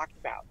lives that we're talking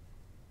about.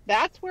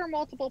 That's where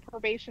multiple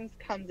probations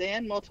comes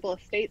in, multiple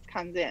estates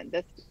comes in.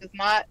 This is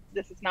not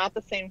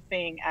the same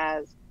thing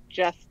as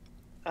just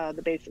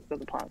the basics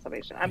of the plan of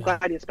salvation. I'm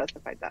glad you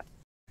specified that,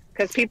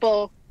 because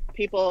people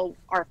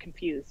are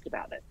confused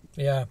about it.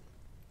 Yeah.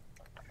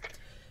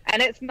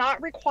 And it's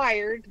not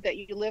required that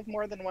you live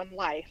more than one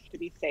life to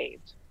be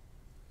saved.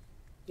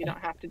 You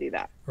don't have to do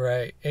that.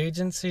 Right.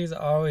 Agency is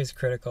always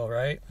critical,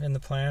 right, in the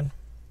plan?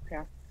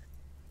 Yeah.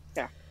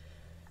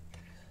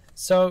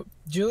 So,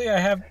 Julie,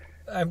 I'm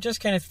just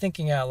kind of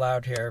thinking out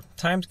loud here.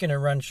 Time's going to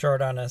run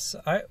short on us.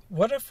 I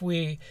want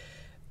to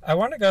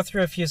go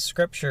through a few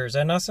scriptures.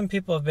 I know some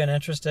people have been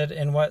interested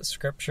in what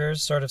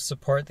scriptures sort of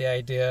support the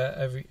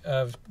idea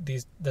of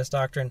this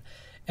doctrine.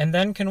 And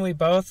then can we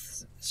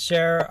both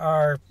share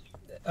our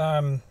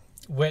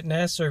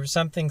witness or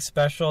something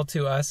special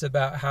to us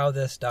about how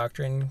this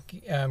doctrine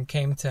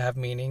came to have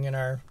meaning in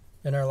our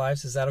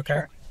lives? Is that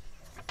okay?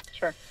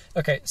 Sure.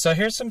 Okay, so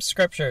here's some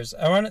scriptures.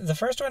 The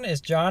first one is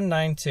John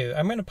 9:2.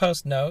 I'm going to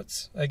post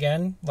notes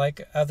again,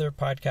 like other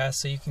podcasts,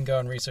 so you can go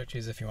and research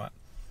these if you want.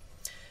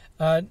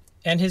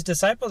 And his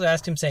disciples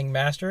asked him, saying,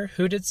 "Master,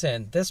 who did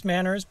sin, this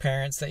man or his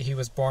parents, that he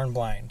was born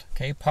blind?"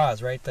 Okay,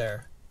 pause right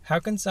there. How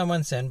can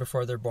someone sin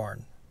before they're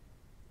born?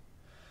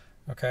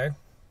 Okay,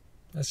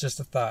 that's just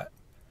a thought.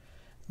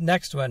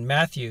 Next one,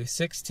 Matthew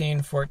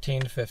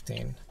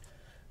 16:14-15.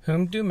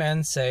 Whom do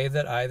men say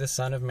that I, the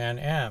Son of Man,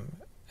 am?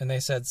 And they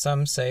said,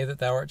 some say that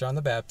thou art John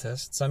the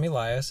Baptist, some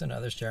Elias, and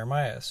others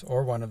Jeremiah,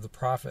 or one of the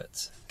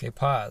prophets. Okay,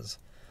 pause.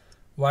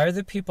 Why are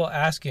the people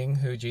asking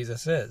who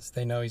Jesus is?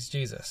 They know he's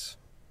Jesus.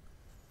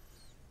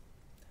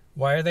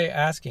 Why are they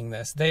asking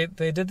this? They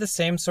did the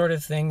same sort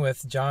of thing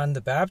with John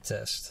the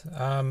Baptist.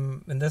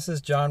 And this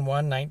is John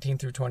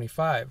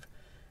 1:19-25.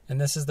 And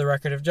this is the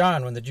record of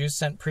John, when the Jews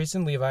sent priests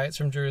and Levites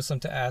from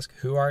Jerusalem to ask,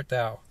 who art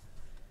thou?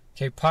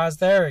 Okay, pause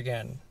there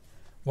again.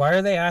 Why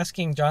are they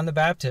asking John the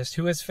Baptist,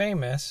 who is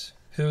famous,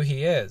 who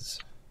he is?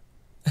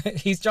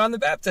 He's John the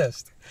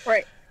Baptist.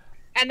 Right.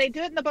 And they do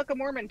it in the Book of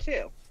Mormon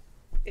too.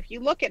 If you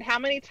look at how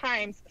many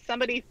times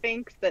somebody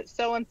thinks that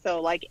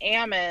so-and-so, like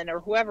Ammon or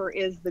whoever,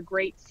 is the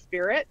Great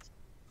Spirit,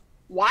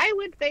 why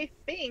would they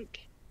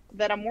think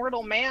that a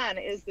mortal man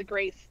is the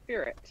Great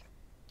Spirit?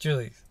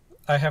 Julie,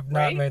 I have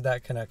not made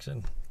that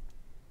connection.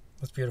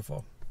 That's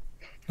beautiful.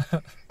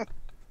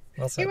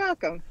 Well said. You're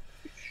welcome.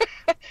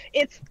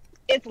 It's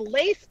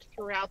laced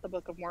throughout the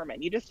Book of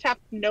Mormon. You just have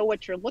to know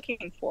what you're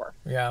looking for.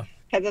 Yeah.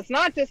 Because it's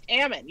not just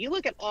Ammon. You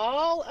look at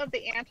all of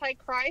the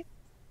Antichrist,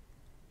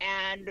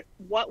 and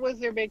what was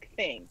their big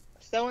thing?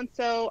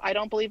 So-and-so, I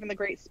don't believe in the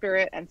Great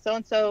Spirit, and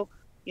so-and-so,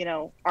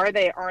 are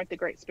they, aren't the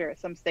Great Spirit?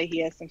 Some say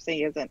he is, some say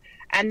he isn't.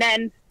 And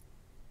then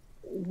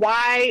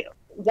why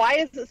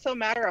is it so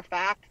matter of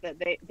fact that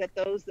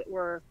those that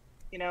were,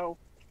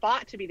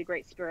 thought to be the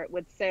Great Spirit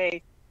would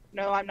say,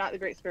 no, I'm not the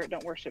Great Spirit,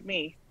 don't worship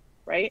me,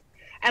 right?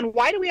 And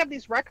why do we have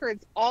these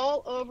records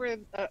all over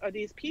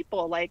these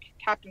people, like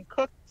Captain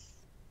Cook's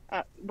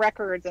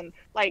records and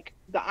like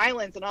the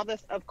islands and all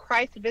this, of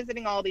Christ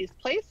visiting all these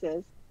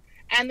places,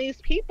 and these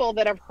people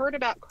that have heard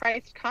about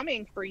Christ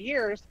coming for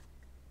years,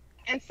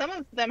 and some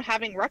of them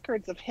having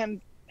records of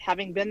him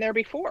having been there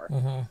before.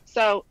 Mm-hmm.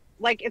 So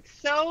like, it's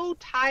so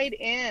tied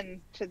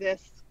in to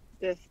this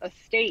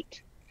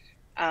estate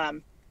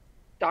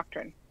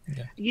doctrine.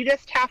 Yeah. You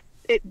just have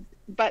it,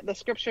 but the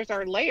scriptures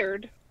are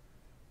layered,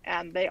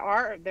 and there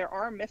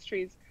are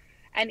mysteries.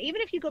 And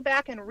even if you go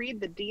back and read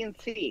the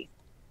D&C,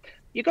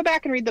 you go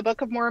back and read the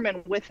Book of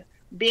Mormon with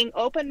being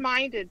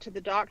open-minded to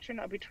the doctrine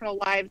of eternal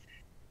lives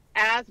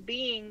as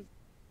being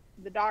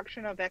the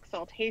doctrine of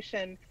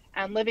exaltation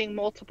and living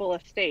multiple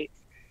estates,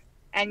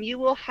 and you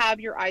will have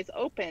your eyes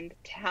opened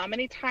to how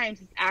many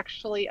times it's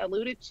actually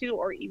alluded to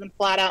or even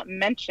flat out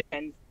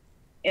mentioned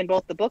in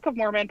both the Book of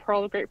Mormon,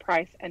 Pearl of Great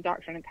Price, and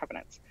Doctrine and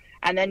Covenants.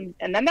 And then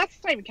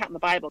that's not even counting the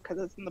Bible, because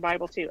it's in the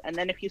Bible too. And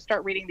then if you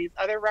start reading these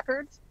other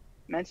records,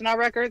 Mentonal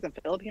records and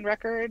Philippine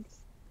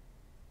records,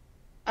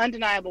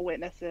 undeniable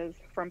witnesses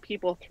from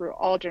people through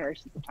all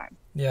generations of time.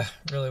 Yeah,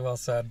 really well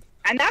said.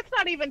 And that's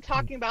not even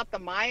talking about the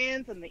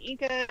Mayans and the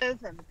Incas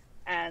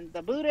and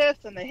the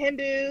Buddhists and the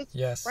Hindus.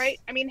 Yes. Right?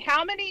 I mean,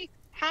 how many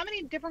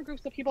different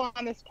groups of people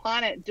on this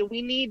planet do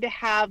we need to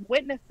have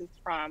witnesses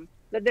from,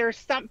 that there's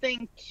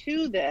something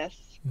to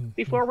this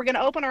before we're going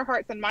to open our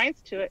hearts and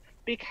minds to it?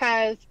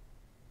 Because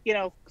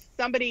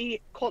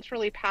somebody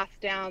culturally passed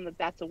down that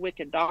that's a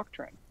wicked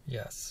doctrine.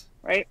 Yes.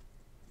 Right?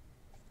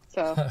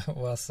 So.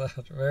 Well said.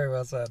 Very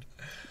well said.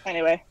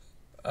 Anyway.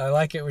 I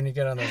like it when you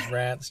get on those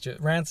rants.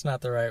 Rant's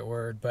not the right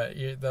word, but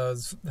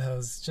those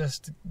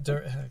just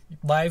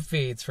live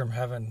feeds from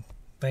heaven.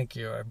 Thank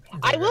you.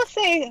 I will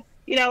say,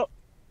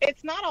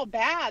 it's not all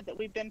bad that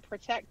we've been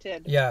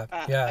protected. Yeah.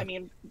 I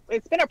mean,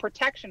 it's been a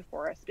protection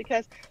for us,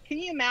 because can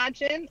you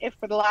imagine if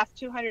for the last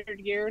 200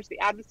 years the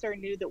adversary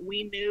knew that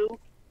we knew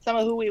some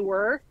of who we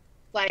were?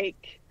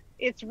 Like,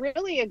 it's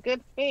really a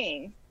good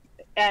thing.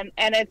 And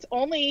it's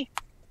only,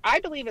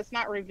 I believe it's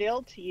not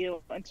revealed to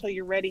you until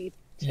you're ready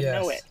to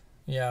know it.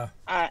 Yeah.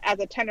 As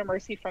a tender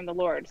mercy from the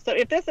Lord. So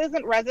if this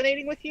isn't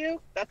resonating with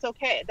you, that's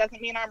okay. It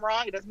doesn't mean I'm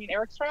wrong. It doesn't mean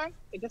Eric's wrong.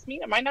 It just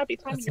means it might not be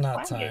time. It's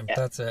not time.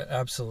 That's it.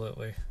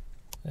 Absolutely.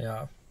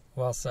 Yeah.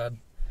 Well said.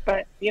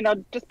 But,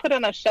 just put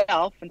on a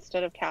shelf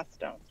instead of cast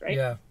stones, right?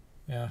 Yeah.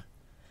 Yeah.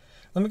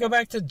 Let me go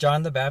back to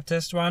John the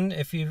Baptist one.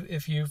 If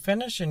you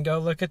finish and go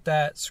look at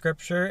that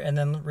scripture and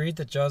then read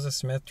the Joseph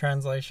Smith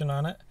translation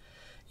on it,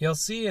 you'll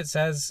see it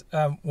says,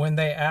 when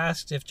they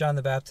asked if John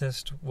the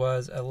Baptist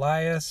was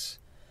Elias,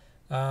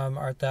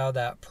 art thou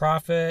that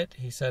prophet?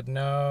 He said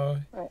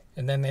no. Right.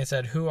 And then they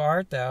said, who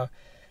art thou,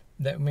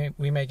 that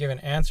we may give an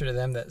answer to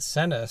them that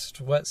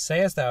sentest? What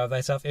sayest thou of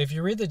thyself? If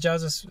you read the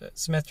Joseph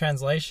Smith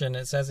translation,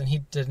 it says, and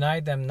he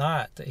denied them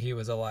not that he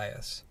was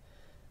Elias,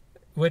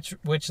 which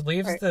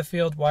leaves right. the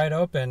field wide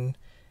open.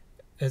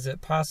 Is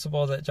it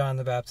possible that John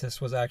the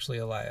Baptist was actually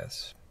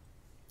Elias?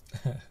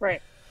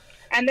 Right.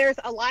 And there's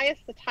Elias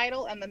the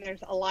title, and then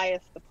there's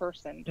Elias the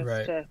person, just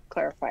right. to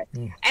clarify.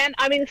 And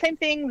I mean, the same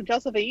thing with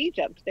Joseph of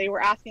Egypt. They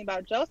were asking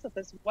about Joseph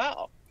as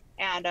well,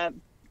 and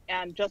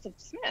Joseph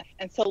Smith.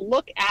 And so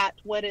look at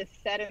what is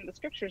said in the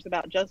scriptures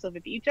about Joseph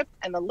of Egypt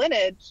and the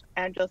lineage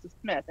and Joseph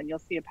Smith, and you'll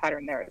see a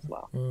pattern there as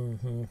well.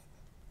 Mm-hmm.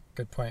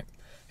 Good point.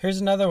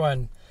 Here's another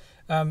one.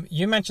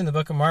 You mentioned the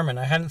Book of Mormon.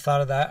 I hadn't thought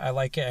of that. I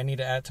like it. I need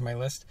to add it to my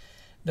list.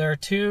 There are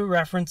 2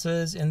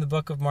 references in the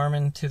Book of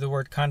Mormon to the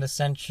word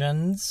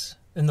condescensions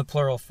in the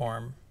plural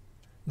form.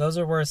 Those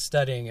are worth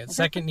studying. It's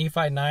 2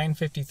 Nephi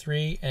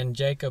 9:53 and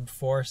Jacob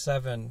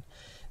 4:7,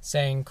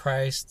 saying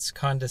Christ's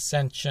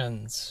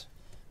condescensions.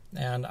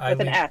 And I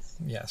with an S.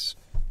 Yes.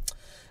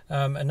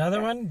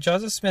 Another one,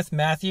 Joseph Smith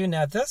Matthew.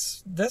 Now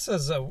this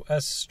is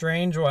a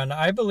strange one.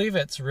 I believe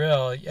it's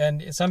real,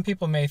 and some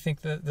people may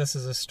think that this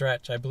is a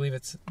stretch. I believe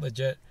it's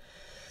legit.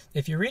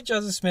 If you read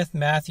Joseph Smith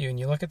Matthew and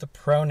you look at the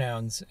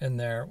pronouns in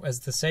there as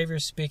the Savior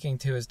speaking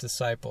to his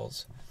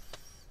disciples,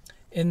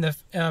 in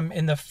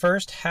the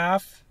first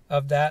half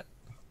of that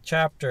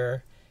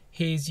chapter,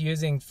 he's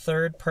using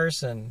third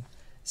person,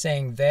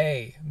 saying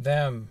they,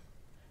 them,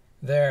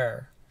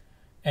 their.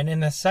 And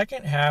in the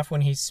second half, when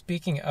he's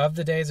speaking of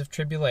the days of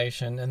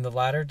tribulation and the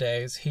latter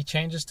days, he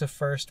changes to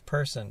first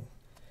person.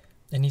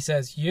 And he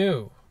says,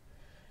 you.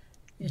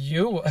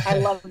 I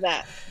love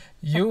that.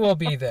 You will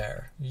be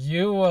there.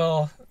 You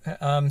will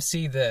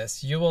see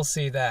this. You will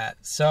see that.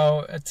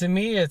 So to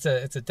me, it's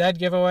a dead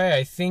giveaway.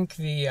 I think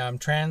the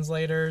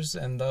translators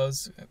and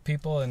those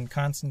people in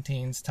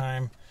Constantine's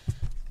time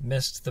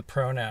missed the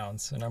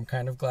pronouns, and I'm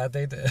kind of glad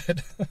they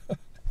did.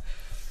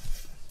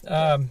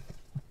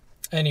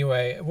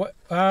 Anyway,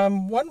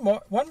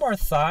 one more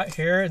thought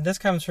here, and this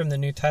comes from the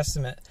New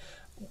Testament.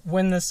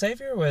 When the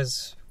Savior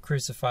was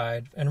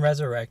crucified and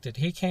resurrected,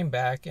 he came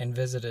back and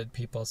visited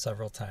people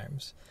several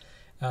times.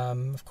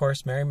 Of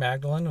course, Mary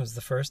Magdalene was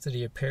the first that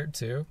he appeared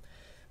to.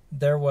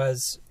 There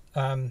was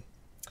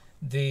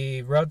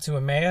the road to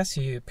Emmaus.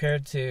 He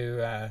appeared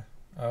to,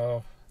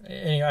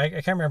 anyway,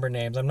 I can't remember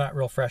names. I'm not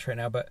real fresh right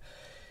now, but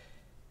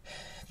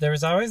there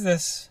was always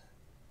this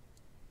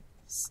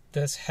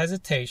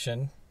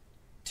hesitation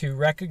to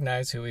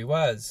recognize who he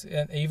was.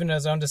 And even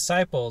his own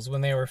disciples, when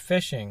they were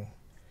fishing,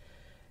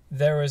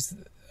 there was,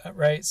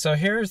 right? So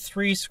here are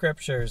 3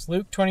 scriptures.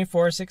 Luke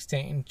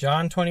 24:16,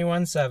 John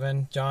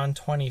 21:7, John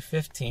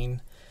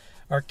 20:15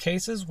 are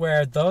cases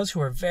where those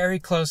who were very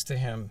close to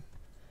him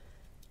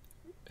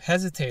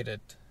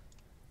hesitated.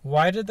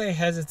 Why did they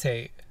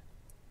hesitate?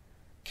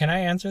 Can I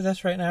answer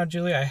this right now,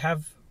 Julie? I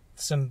have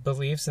some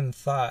beliefs and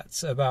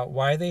thoughts about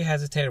why they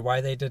hesitated,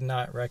 why they did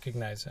not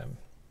recognize him.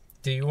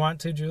 Do you want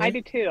to, Julie? I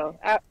do too.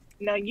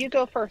 No, you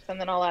go first, and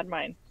then I'll add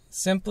mine.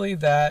 Simply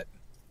that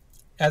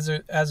as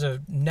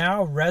a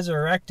now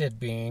resurrected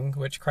being,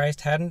 which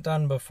Christ hadn't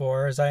done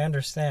before, as I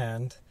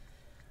understand,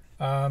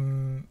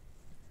 had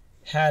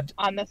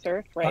on this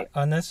earth, right?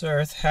 On this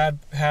earth, had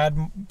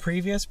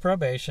previous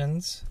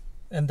probations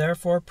and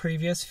therefore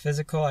previous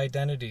physical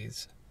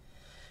identities,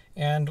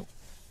 and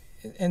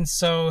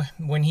so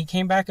when he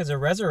came back as a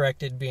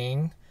resurrected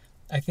being,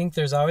 I think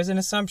there's always an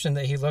assumption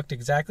that he looked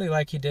exactly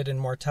like he did in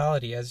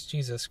mortality as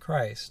Jesus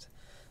Christ,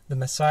 the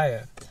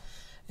Messiah.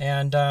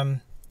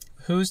 And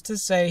who's to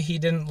say he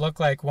didn't look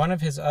like one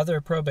of his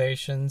other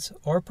probations,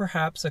 or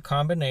perhaps a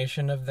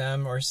combination of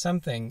them or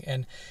something,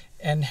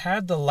 and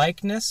had the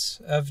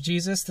likeness of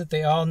Jesus that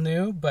they all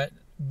knew, but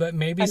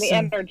maybe and the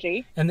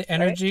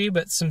energy, right?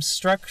 But some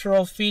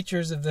structural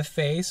features of the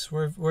face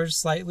were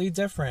slightly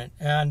different.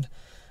 And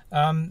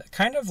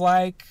kind of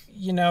like,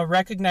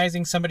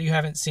 recognizing somebody you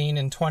haven't seen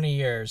in 20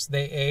 years.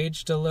 They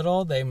aged a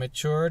little, they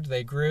matured,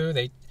 they grew,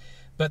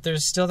 but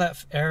there's still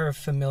that air of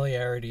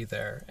familiarity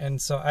there. And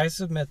so I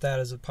submit that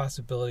as a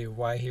possibility of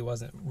why he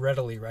wasn't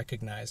readily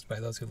recognized by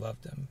those who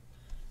loved him.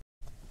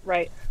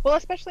 Right. Well,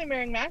 especially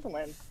Mary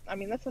Magdalene. I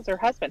mean, this is her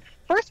husband.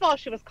 First of all,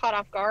 she was caught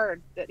off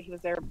guard that he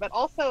was there. But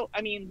also,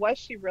 I mean, was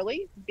she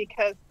really?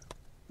 Because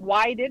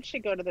why did she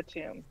go to the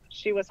tomb?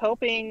 She was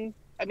hoping,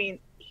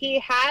 he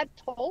had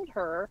told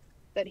her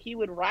that he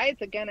would rise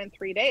again in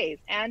 3 days,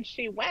 and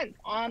she went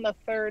on the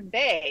 3rd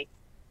day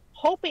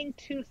hoping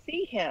to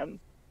see him.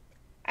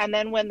 And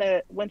then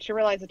when she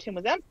realized the tomb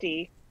was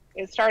empty,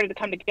 it started to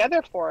come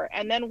together for her.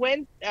 And then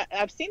when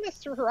I've seen this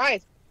through her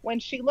eyes, when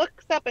she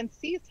looks up and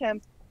sees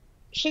him,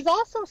 she's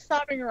also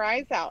sobbing her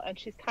eyes out, and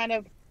she's kind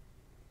of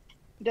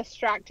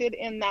distracted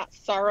in that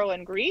sorrow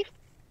and grief.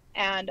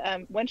 And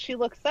when she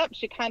looks up,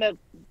 she kind of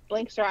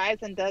blinks her eyes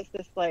and does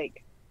this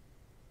like,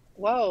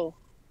 whoa,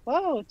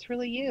 it's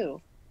really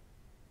you,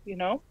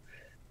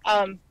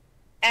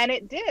 and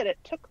it did. It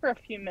took her a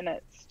few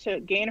minutes to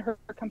gain her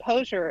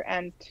composure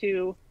and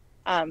to,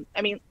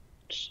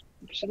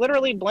 she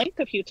literally blinked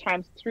a few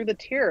times through the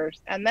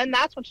tears. And then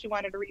that's when she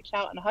wanted to reach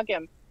out and hug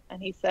him.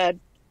 And he said,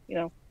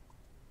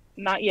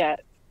 not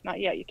yet,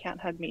 you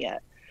can't hug me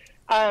yet.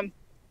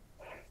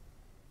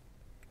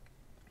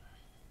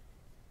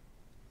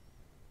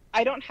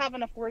 I don't have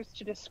enough words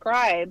to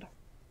describe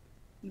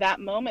that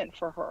moment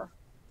for her.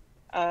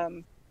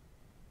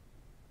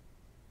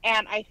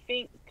 And I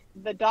think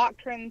the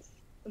doctrines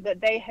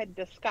that they had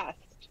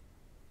discussed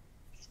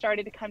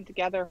started to come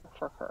together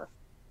for her.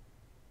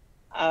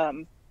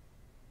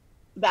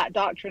 That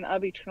doctrine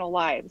of eternal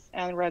lives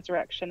and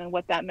resurrection, and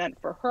what that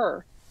meant for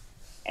her,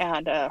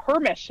 and her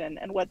mission,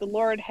 and what the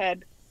Lord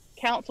had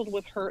counseled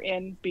with her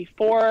in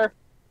before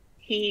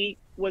he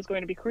was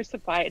going to be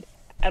crucified,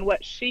 and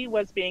what she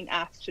was being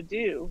asked to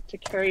do, to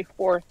carry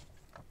forth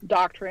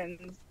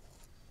doctrines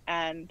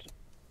and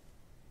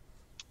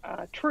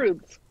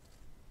truths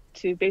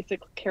to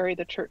basically carry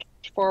the church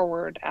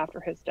forward after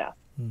his death.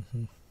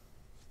 Mm-hmm.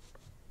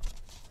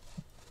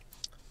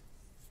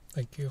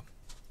 Thank you.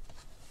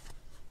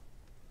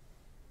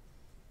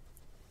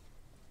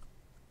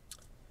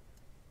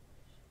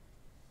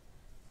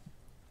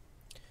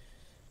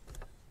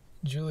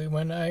 Julie,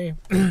 when I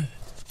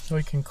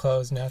we can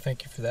close now,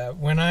 thank you for that.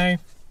 When I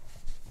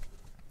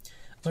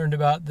learned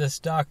about this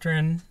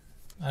doctrine,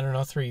 I don't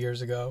know, 3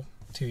 years ago,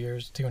 2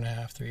 years,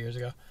 2.5, 3 years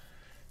ago,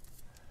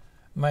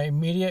 my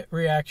immediate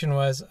reaction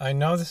was, I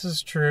know this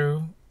is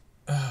true.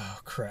 Oh,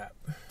 crap.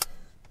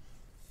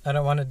 I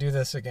don't want to do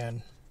this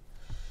again.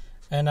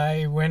 And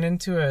I went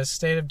into a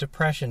state of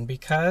depression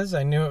because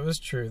I knew it was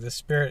true. The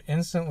Spirit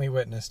instantly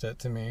witnessed it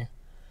to me.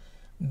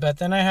 But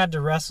then I had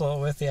to wrestle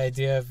with the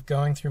idea of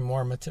going through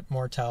more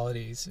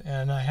mortalities.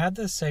 And I had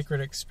this sacred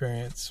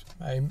experience.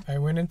 I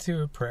went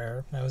into a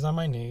prayer. I was on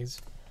my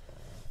knees,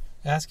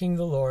 asking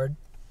the Lord,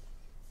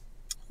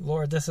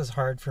 Lord, this is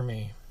hard for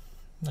me.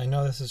 I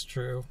know this is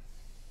true.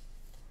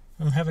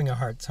 I'm having a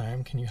hard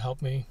time. Can you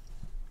help me?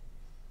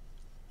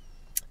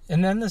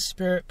 And then the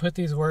Spirit put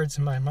these words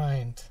in my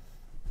mind.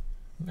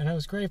 And I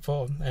was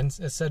grateful. And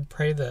it said,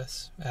 pray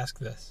this, ask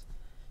this.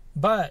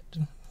 But,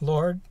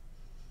 Lord,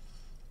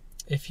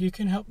 if you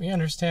can help me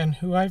understand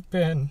who I've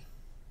been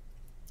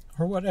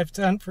or what I've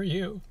done for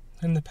you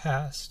in the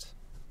past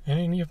in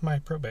any of my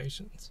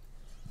probations,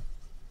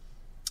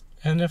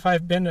 and if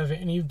I've been of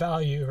any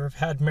value or have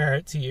had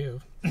merit to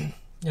you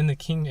in the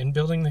in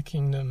building the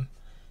kingdom,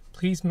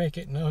 please make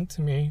it known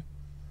to me,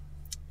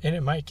 and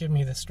it might give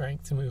me the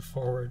strength to move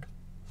forward.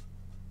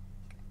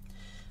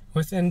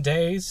 Within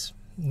days,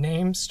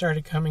 names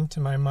started coming to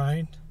my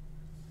mind,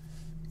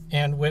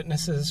 and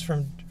witnesses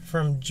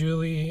from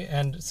Julie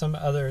and some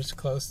others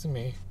close to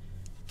me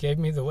gave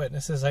me the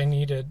witnesses I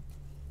needed,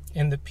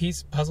 and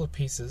the puzzle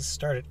pieces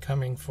started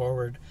coming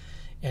forward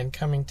and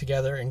coming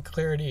together, and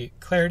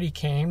clarity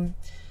came,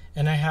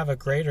 and I have a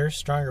greater,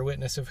 stronger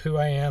witness of who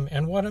I am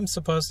and what I'm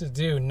supposed to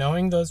do.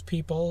 Knowing those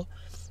people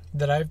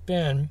that I've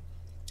been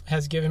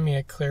has given me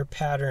a clear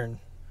pattern,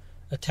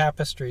 a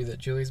tapestry that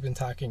Julie's been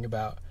talking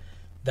about,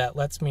 that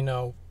lets me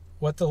know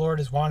what the Lord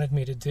has wanted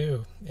me to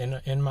do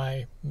in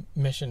my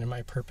mission and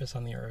my purpose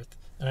on the earth.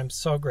 And I'm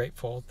so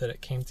grateful that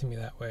it came to me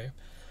that way.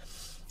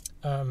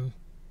 I'll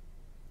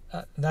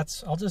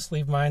just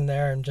leave mine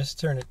there and just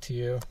turn it to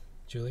you,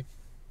 Julie.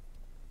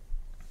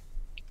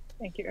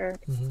 Thank you,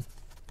 Eric. Mm-hmm.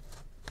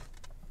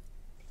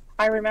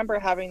 I remember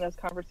having those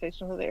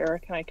conversations with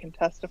Eric, and I can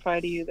testify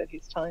to you that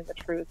he's telling the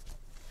truth.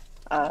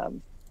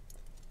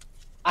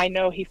 I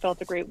know he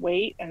felt a great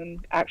weight,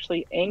 and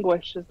actually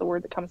anguish is the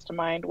word that comes to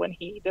mind when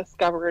he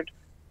discovered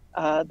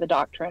the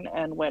doctrine,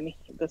 and when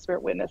the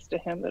Spirit witnessed to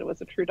him that it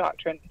was a true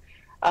doctrine.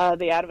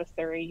 The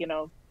adversary,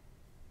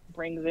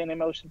 brings in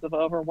emotions of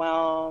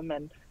overwhelm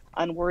and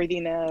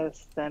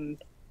unworthiness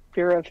and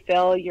fear of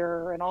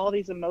failure and all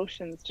these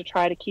emotions to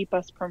try to keep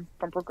us from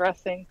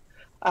progressing.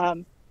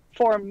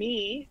 For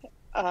me,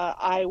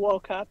 I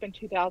woke up in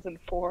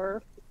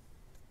 2004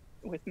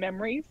 with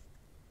memories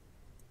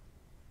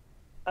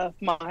of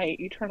my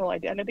eternal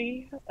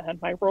identity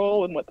and my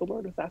role and what the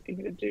Lord was asking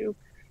me to do.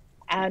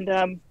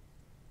 And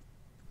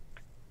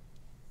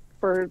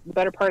for the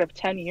better part of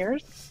 10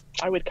 years,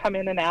 I would come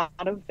in and out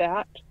of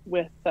that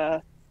with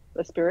the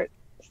Spirit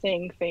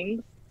saying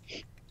things.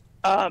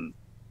 And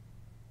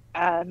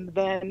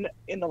then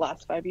in the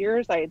last 5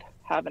 years, I'd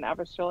have an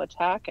adversarial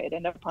attack. I'd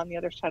end up on the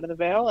other side of the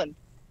veil, and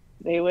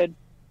they would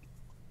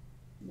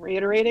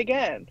reiterate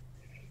again.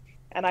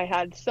 And I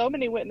had so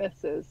many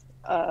witnesses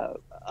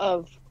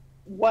of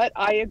what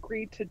I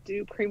agreed to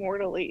do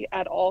premortally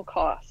at all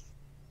costs,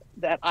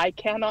 that I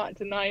cannot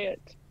deny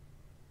it,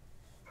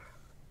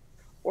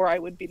 or I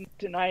would be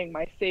denying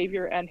my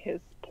Savior and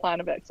his plan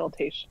of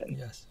exaltation.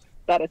 Yes.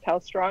 That is how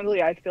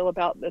strongly I feel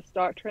about this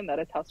doctrine. That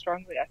is how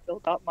strongly I feel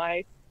about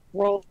my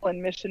role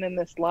and mission in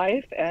this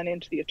life and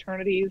into the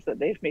eternities that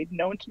they've made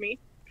known to me.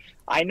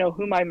 I know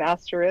who my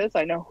master is.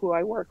 I know who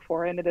I work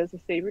for, and it is the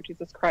Savior,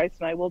 Jesus Christ,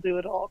 and I will do it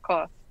at all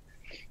costs.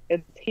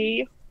 It's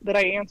he that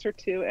I answer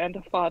to, and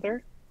a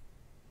Father,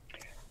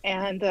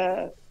 and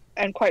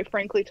quite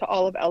frankly, to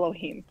all of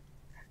Elohim.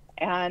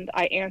 And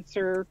I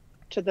answer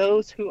to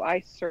those who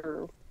I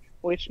serve,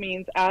 which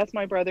means, as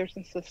my brothers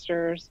and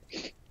sisters,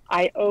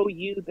 I owe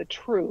you the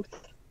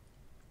truth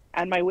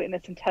and my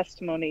witness and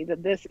testimony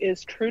that this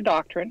is true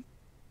doctrine.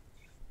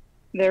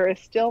 There is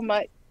still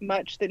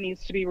much that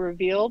needs to be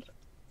revealed.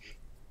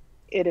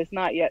 It is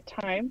not yet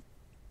time.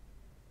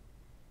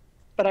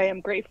 But I am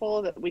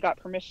grateful that we got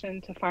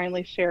permission to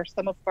finally share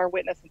some of our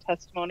witness and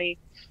testimony,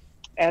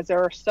 as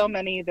there are so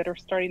many that are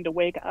starting to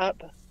wake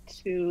up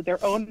to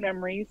their own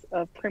memories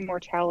of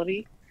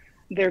premortality.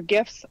 Their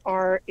gifts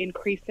are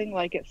increasing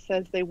like it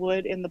says they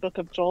would in the book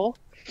of Joel.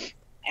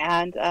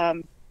 And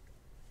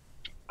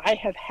I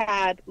have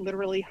had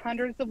literally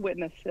hundreds of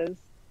witnesses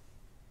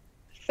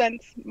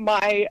since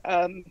my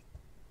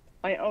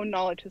own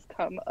knowledge has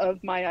come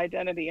of my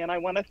identity. And I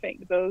want to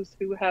thank those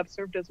who have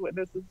served as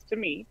witnesses to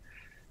me,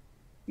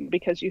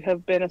 because you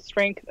have been a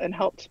strength and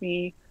helped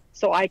me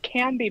So I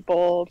can be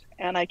bold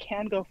and I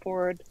can go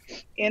forward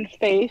in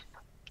faith,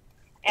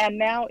 and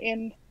now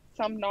in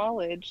some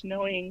knowledge,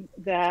 knowing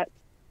that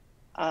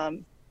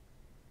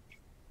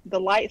the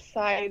light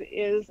side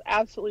is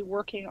absolutely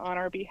working on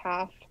our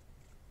behalf,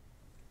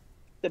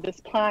 that this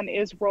plan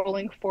is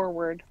rolling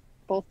forward,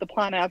 both the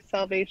plan of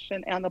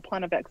salvation and the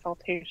plan of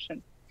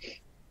exaltation.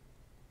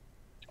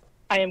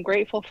 I am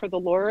grateful for the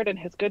Lord and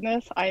his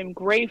goodness. I am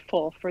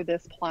grateful for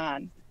this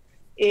plan.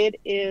 It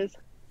is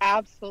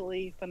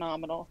absolutely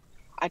phenomenal.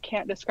 I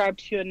can't describe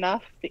to you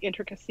enough the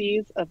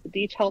intricacies of the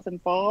details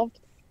involved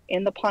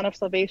in the plan of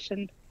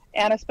salvation,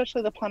 and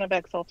especially the plan of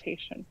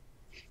exaltation.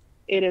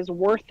 It is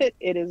worth it.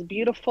 It is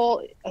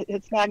beautiful.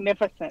 It's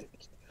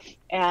magnificent.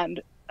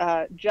 And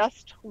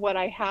just what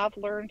I have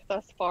learned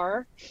thus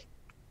far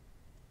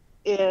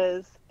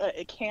is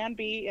it can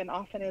be and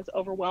often is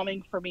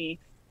overwhelming for me.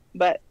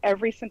 But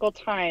every single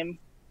time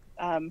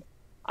I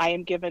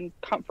am given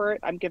comfort,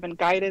 I'm given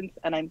guidance,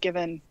 and I'm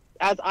given,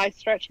 as I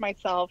stretch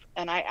myself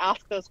and I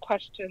ask those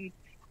questions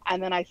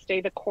and then I stay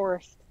the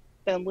course,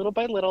 then little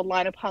by little,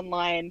 line upon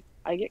line,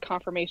 I get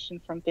confirmation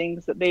from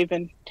things that they've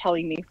been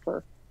telling me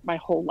for my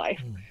whole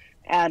life.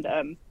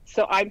 And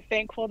so I'm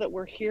thankful that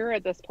we're here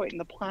at this point in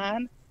the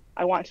plan.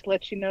 I want to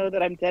let you know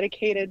that I'm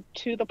dedicated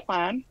to the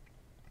plan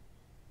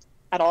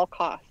at all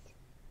costs,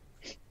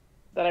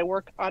 that I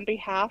work on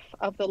behalf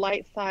of the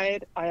light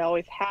side. I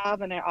always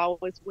have and I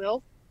always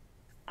will.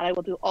 And I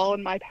will do all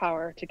in my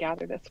power to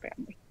gather this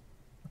family.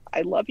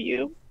 I love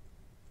you.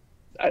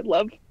 I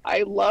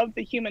love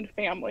the human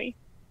family.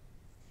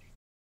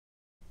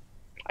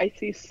 I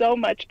see so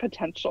much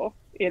potential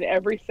in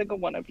every single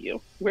one of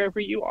you, wherever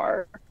you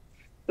are,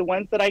 the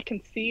ones that I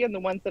can see and the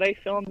ones that I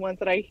feel and the ones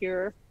that I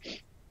hear.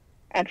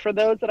 And for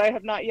those that I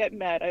have not yet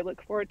met, I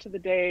look forward to the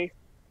day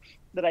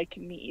that I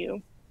can meet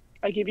you.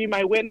 I give you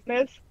my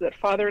witness that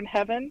Father in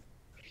heaven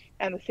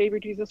and the Savior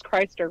Jesus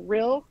Christ are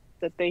real,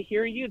 that they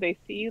hear you, they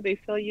see you, they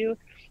feel you,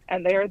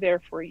 and they are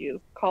there for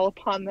you. Call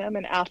upon them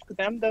and ask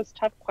them those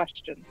tough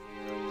questions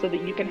so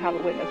that you can have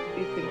a witness of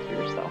these things for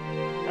yourself.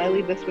 And I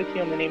leave this with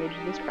you in the name of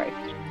Jesus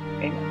Christ.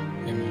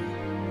 Amen. Amen.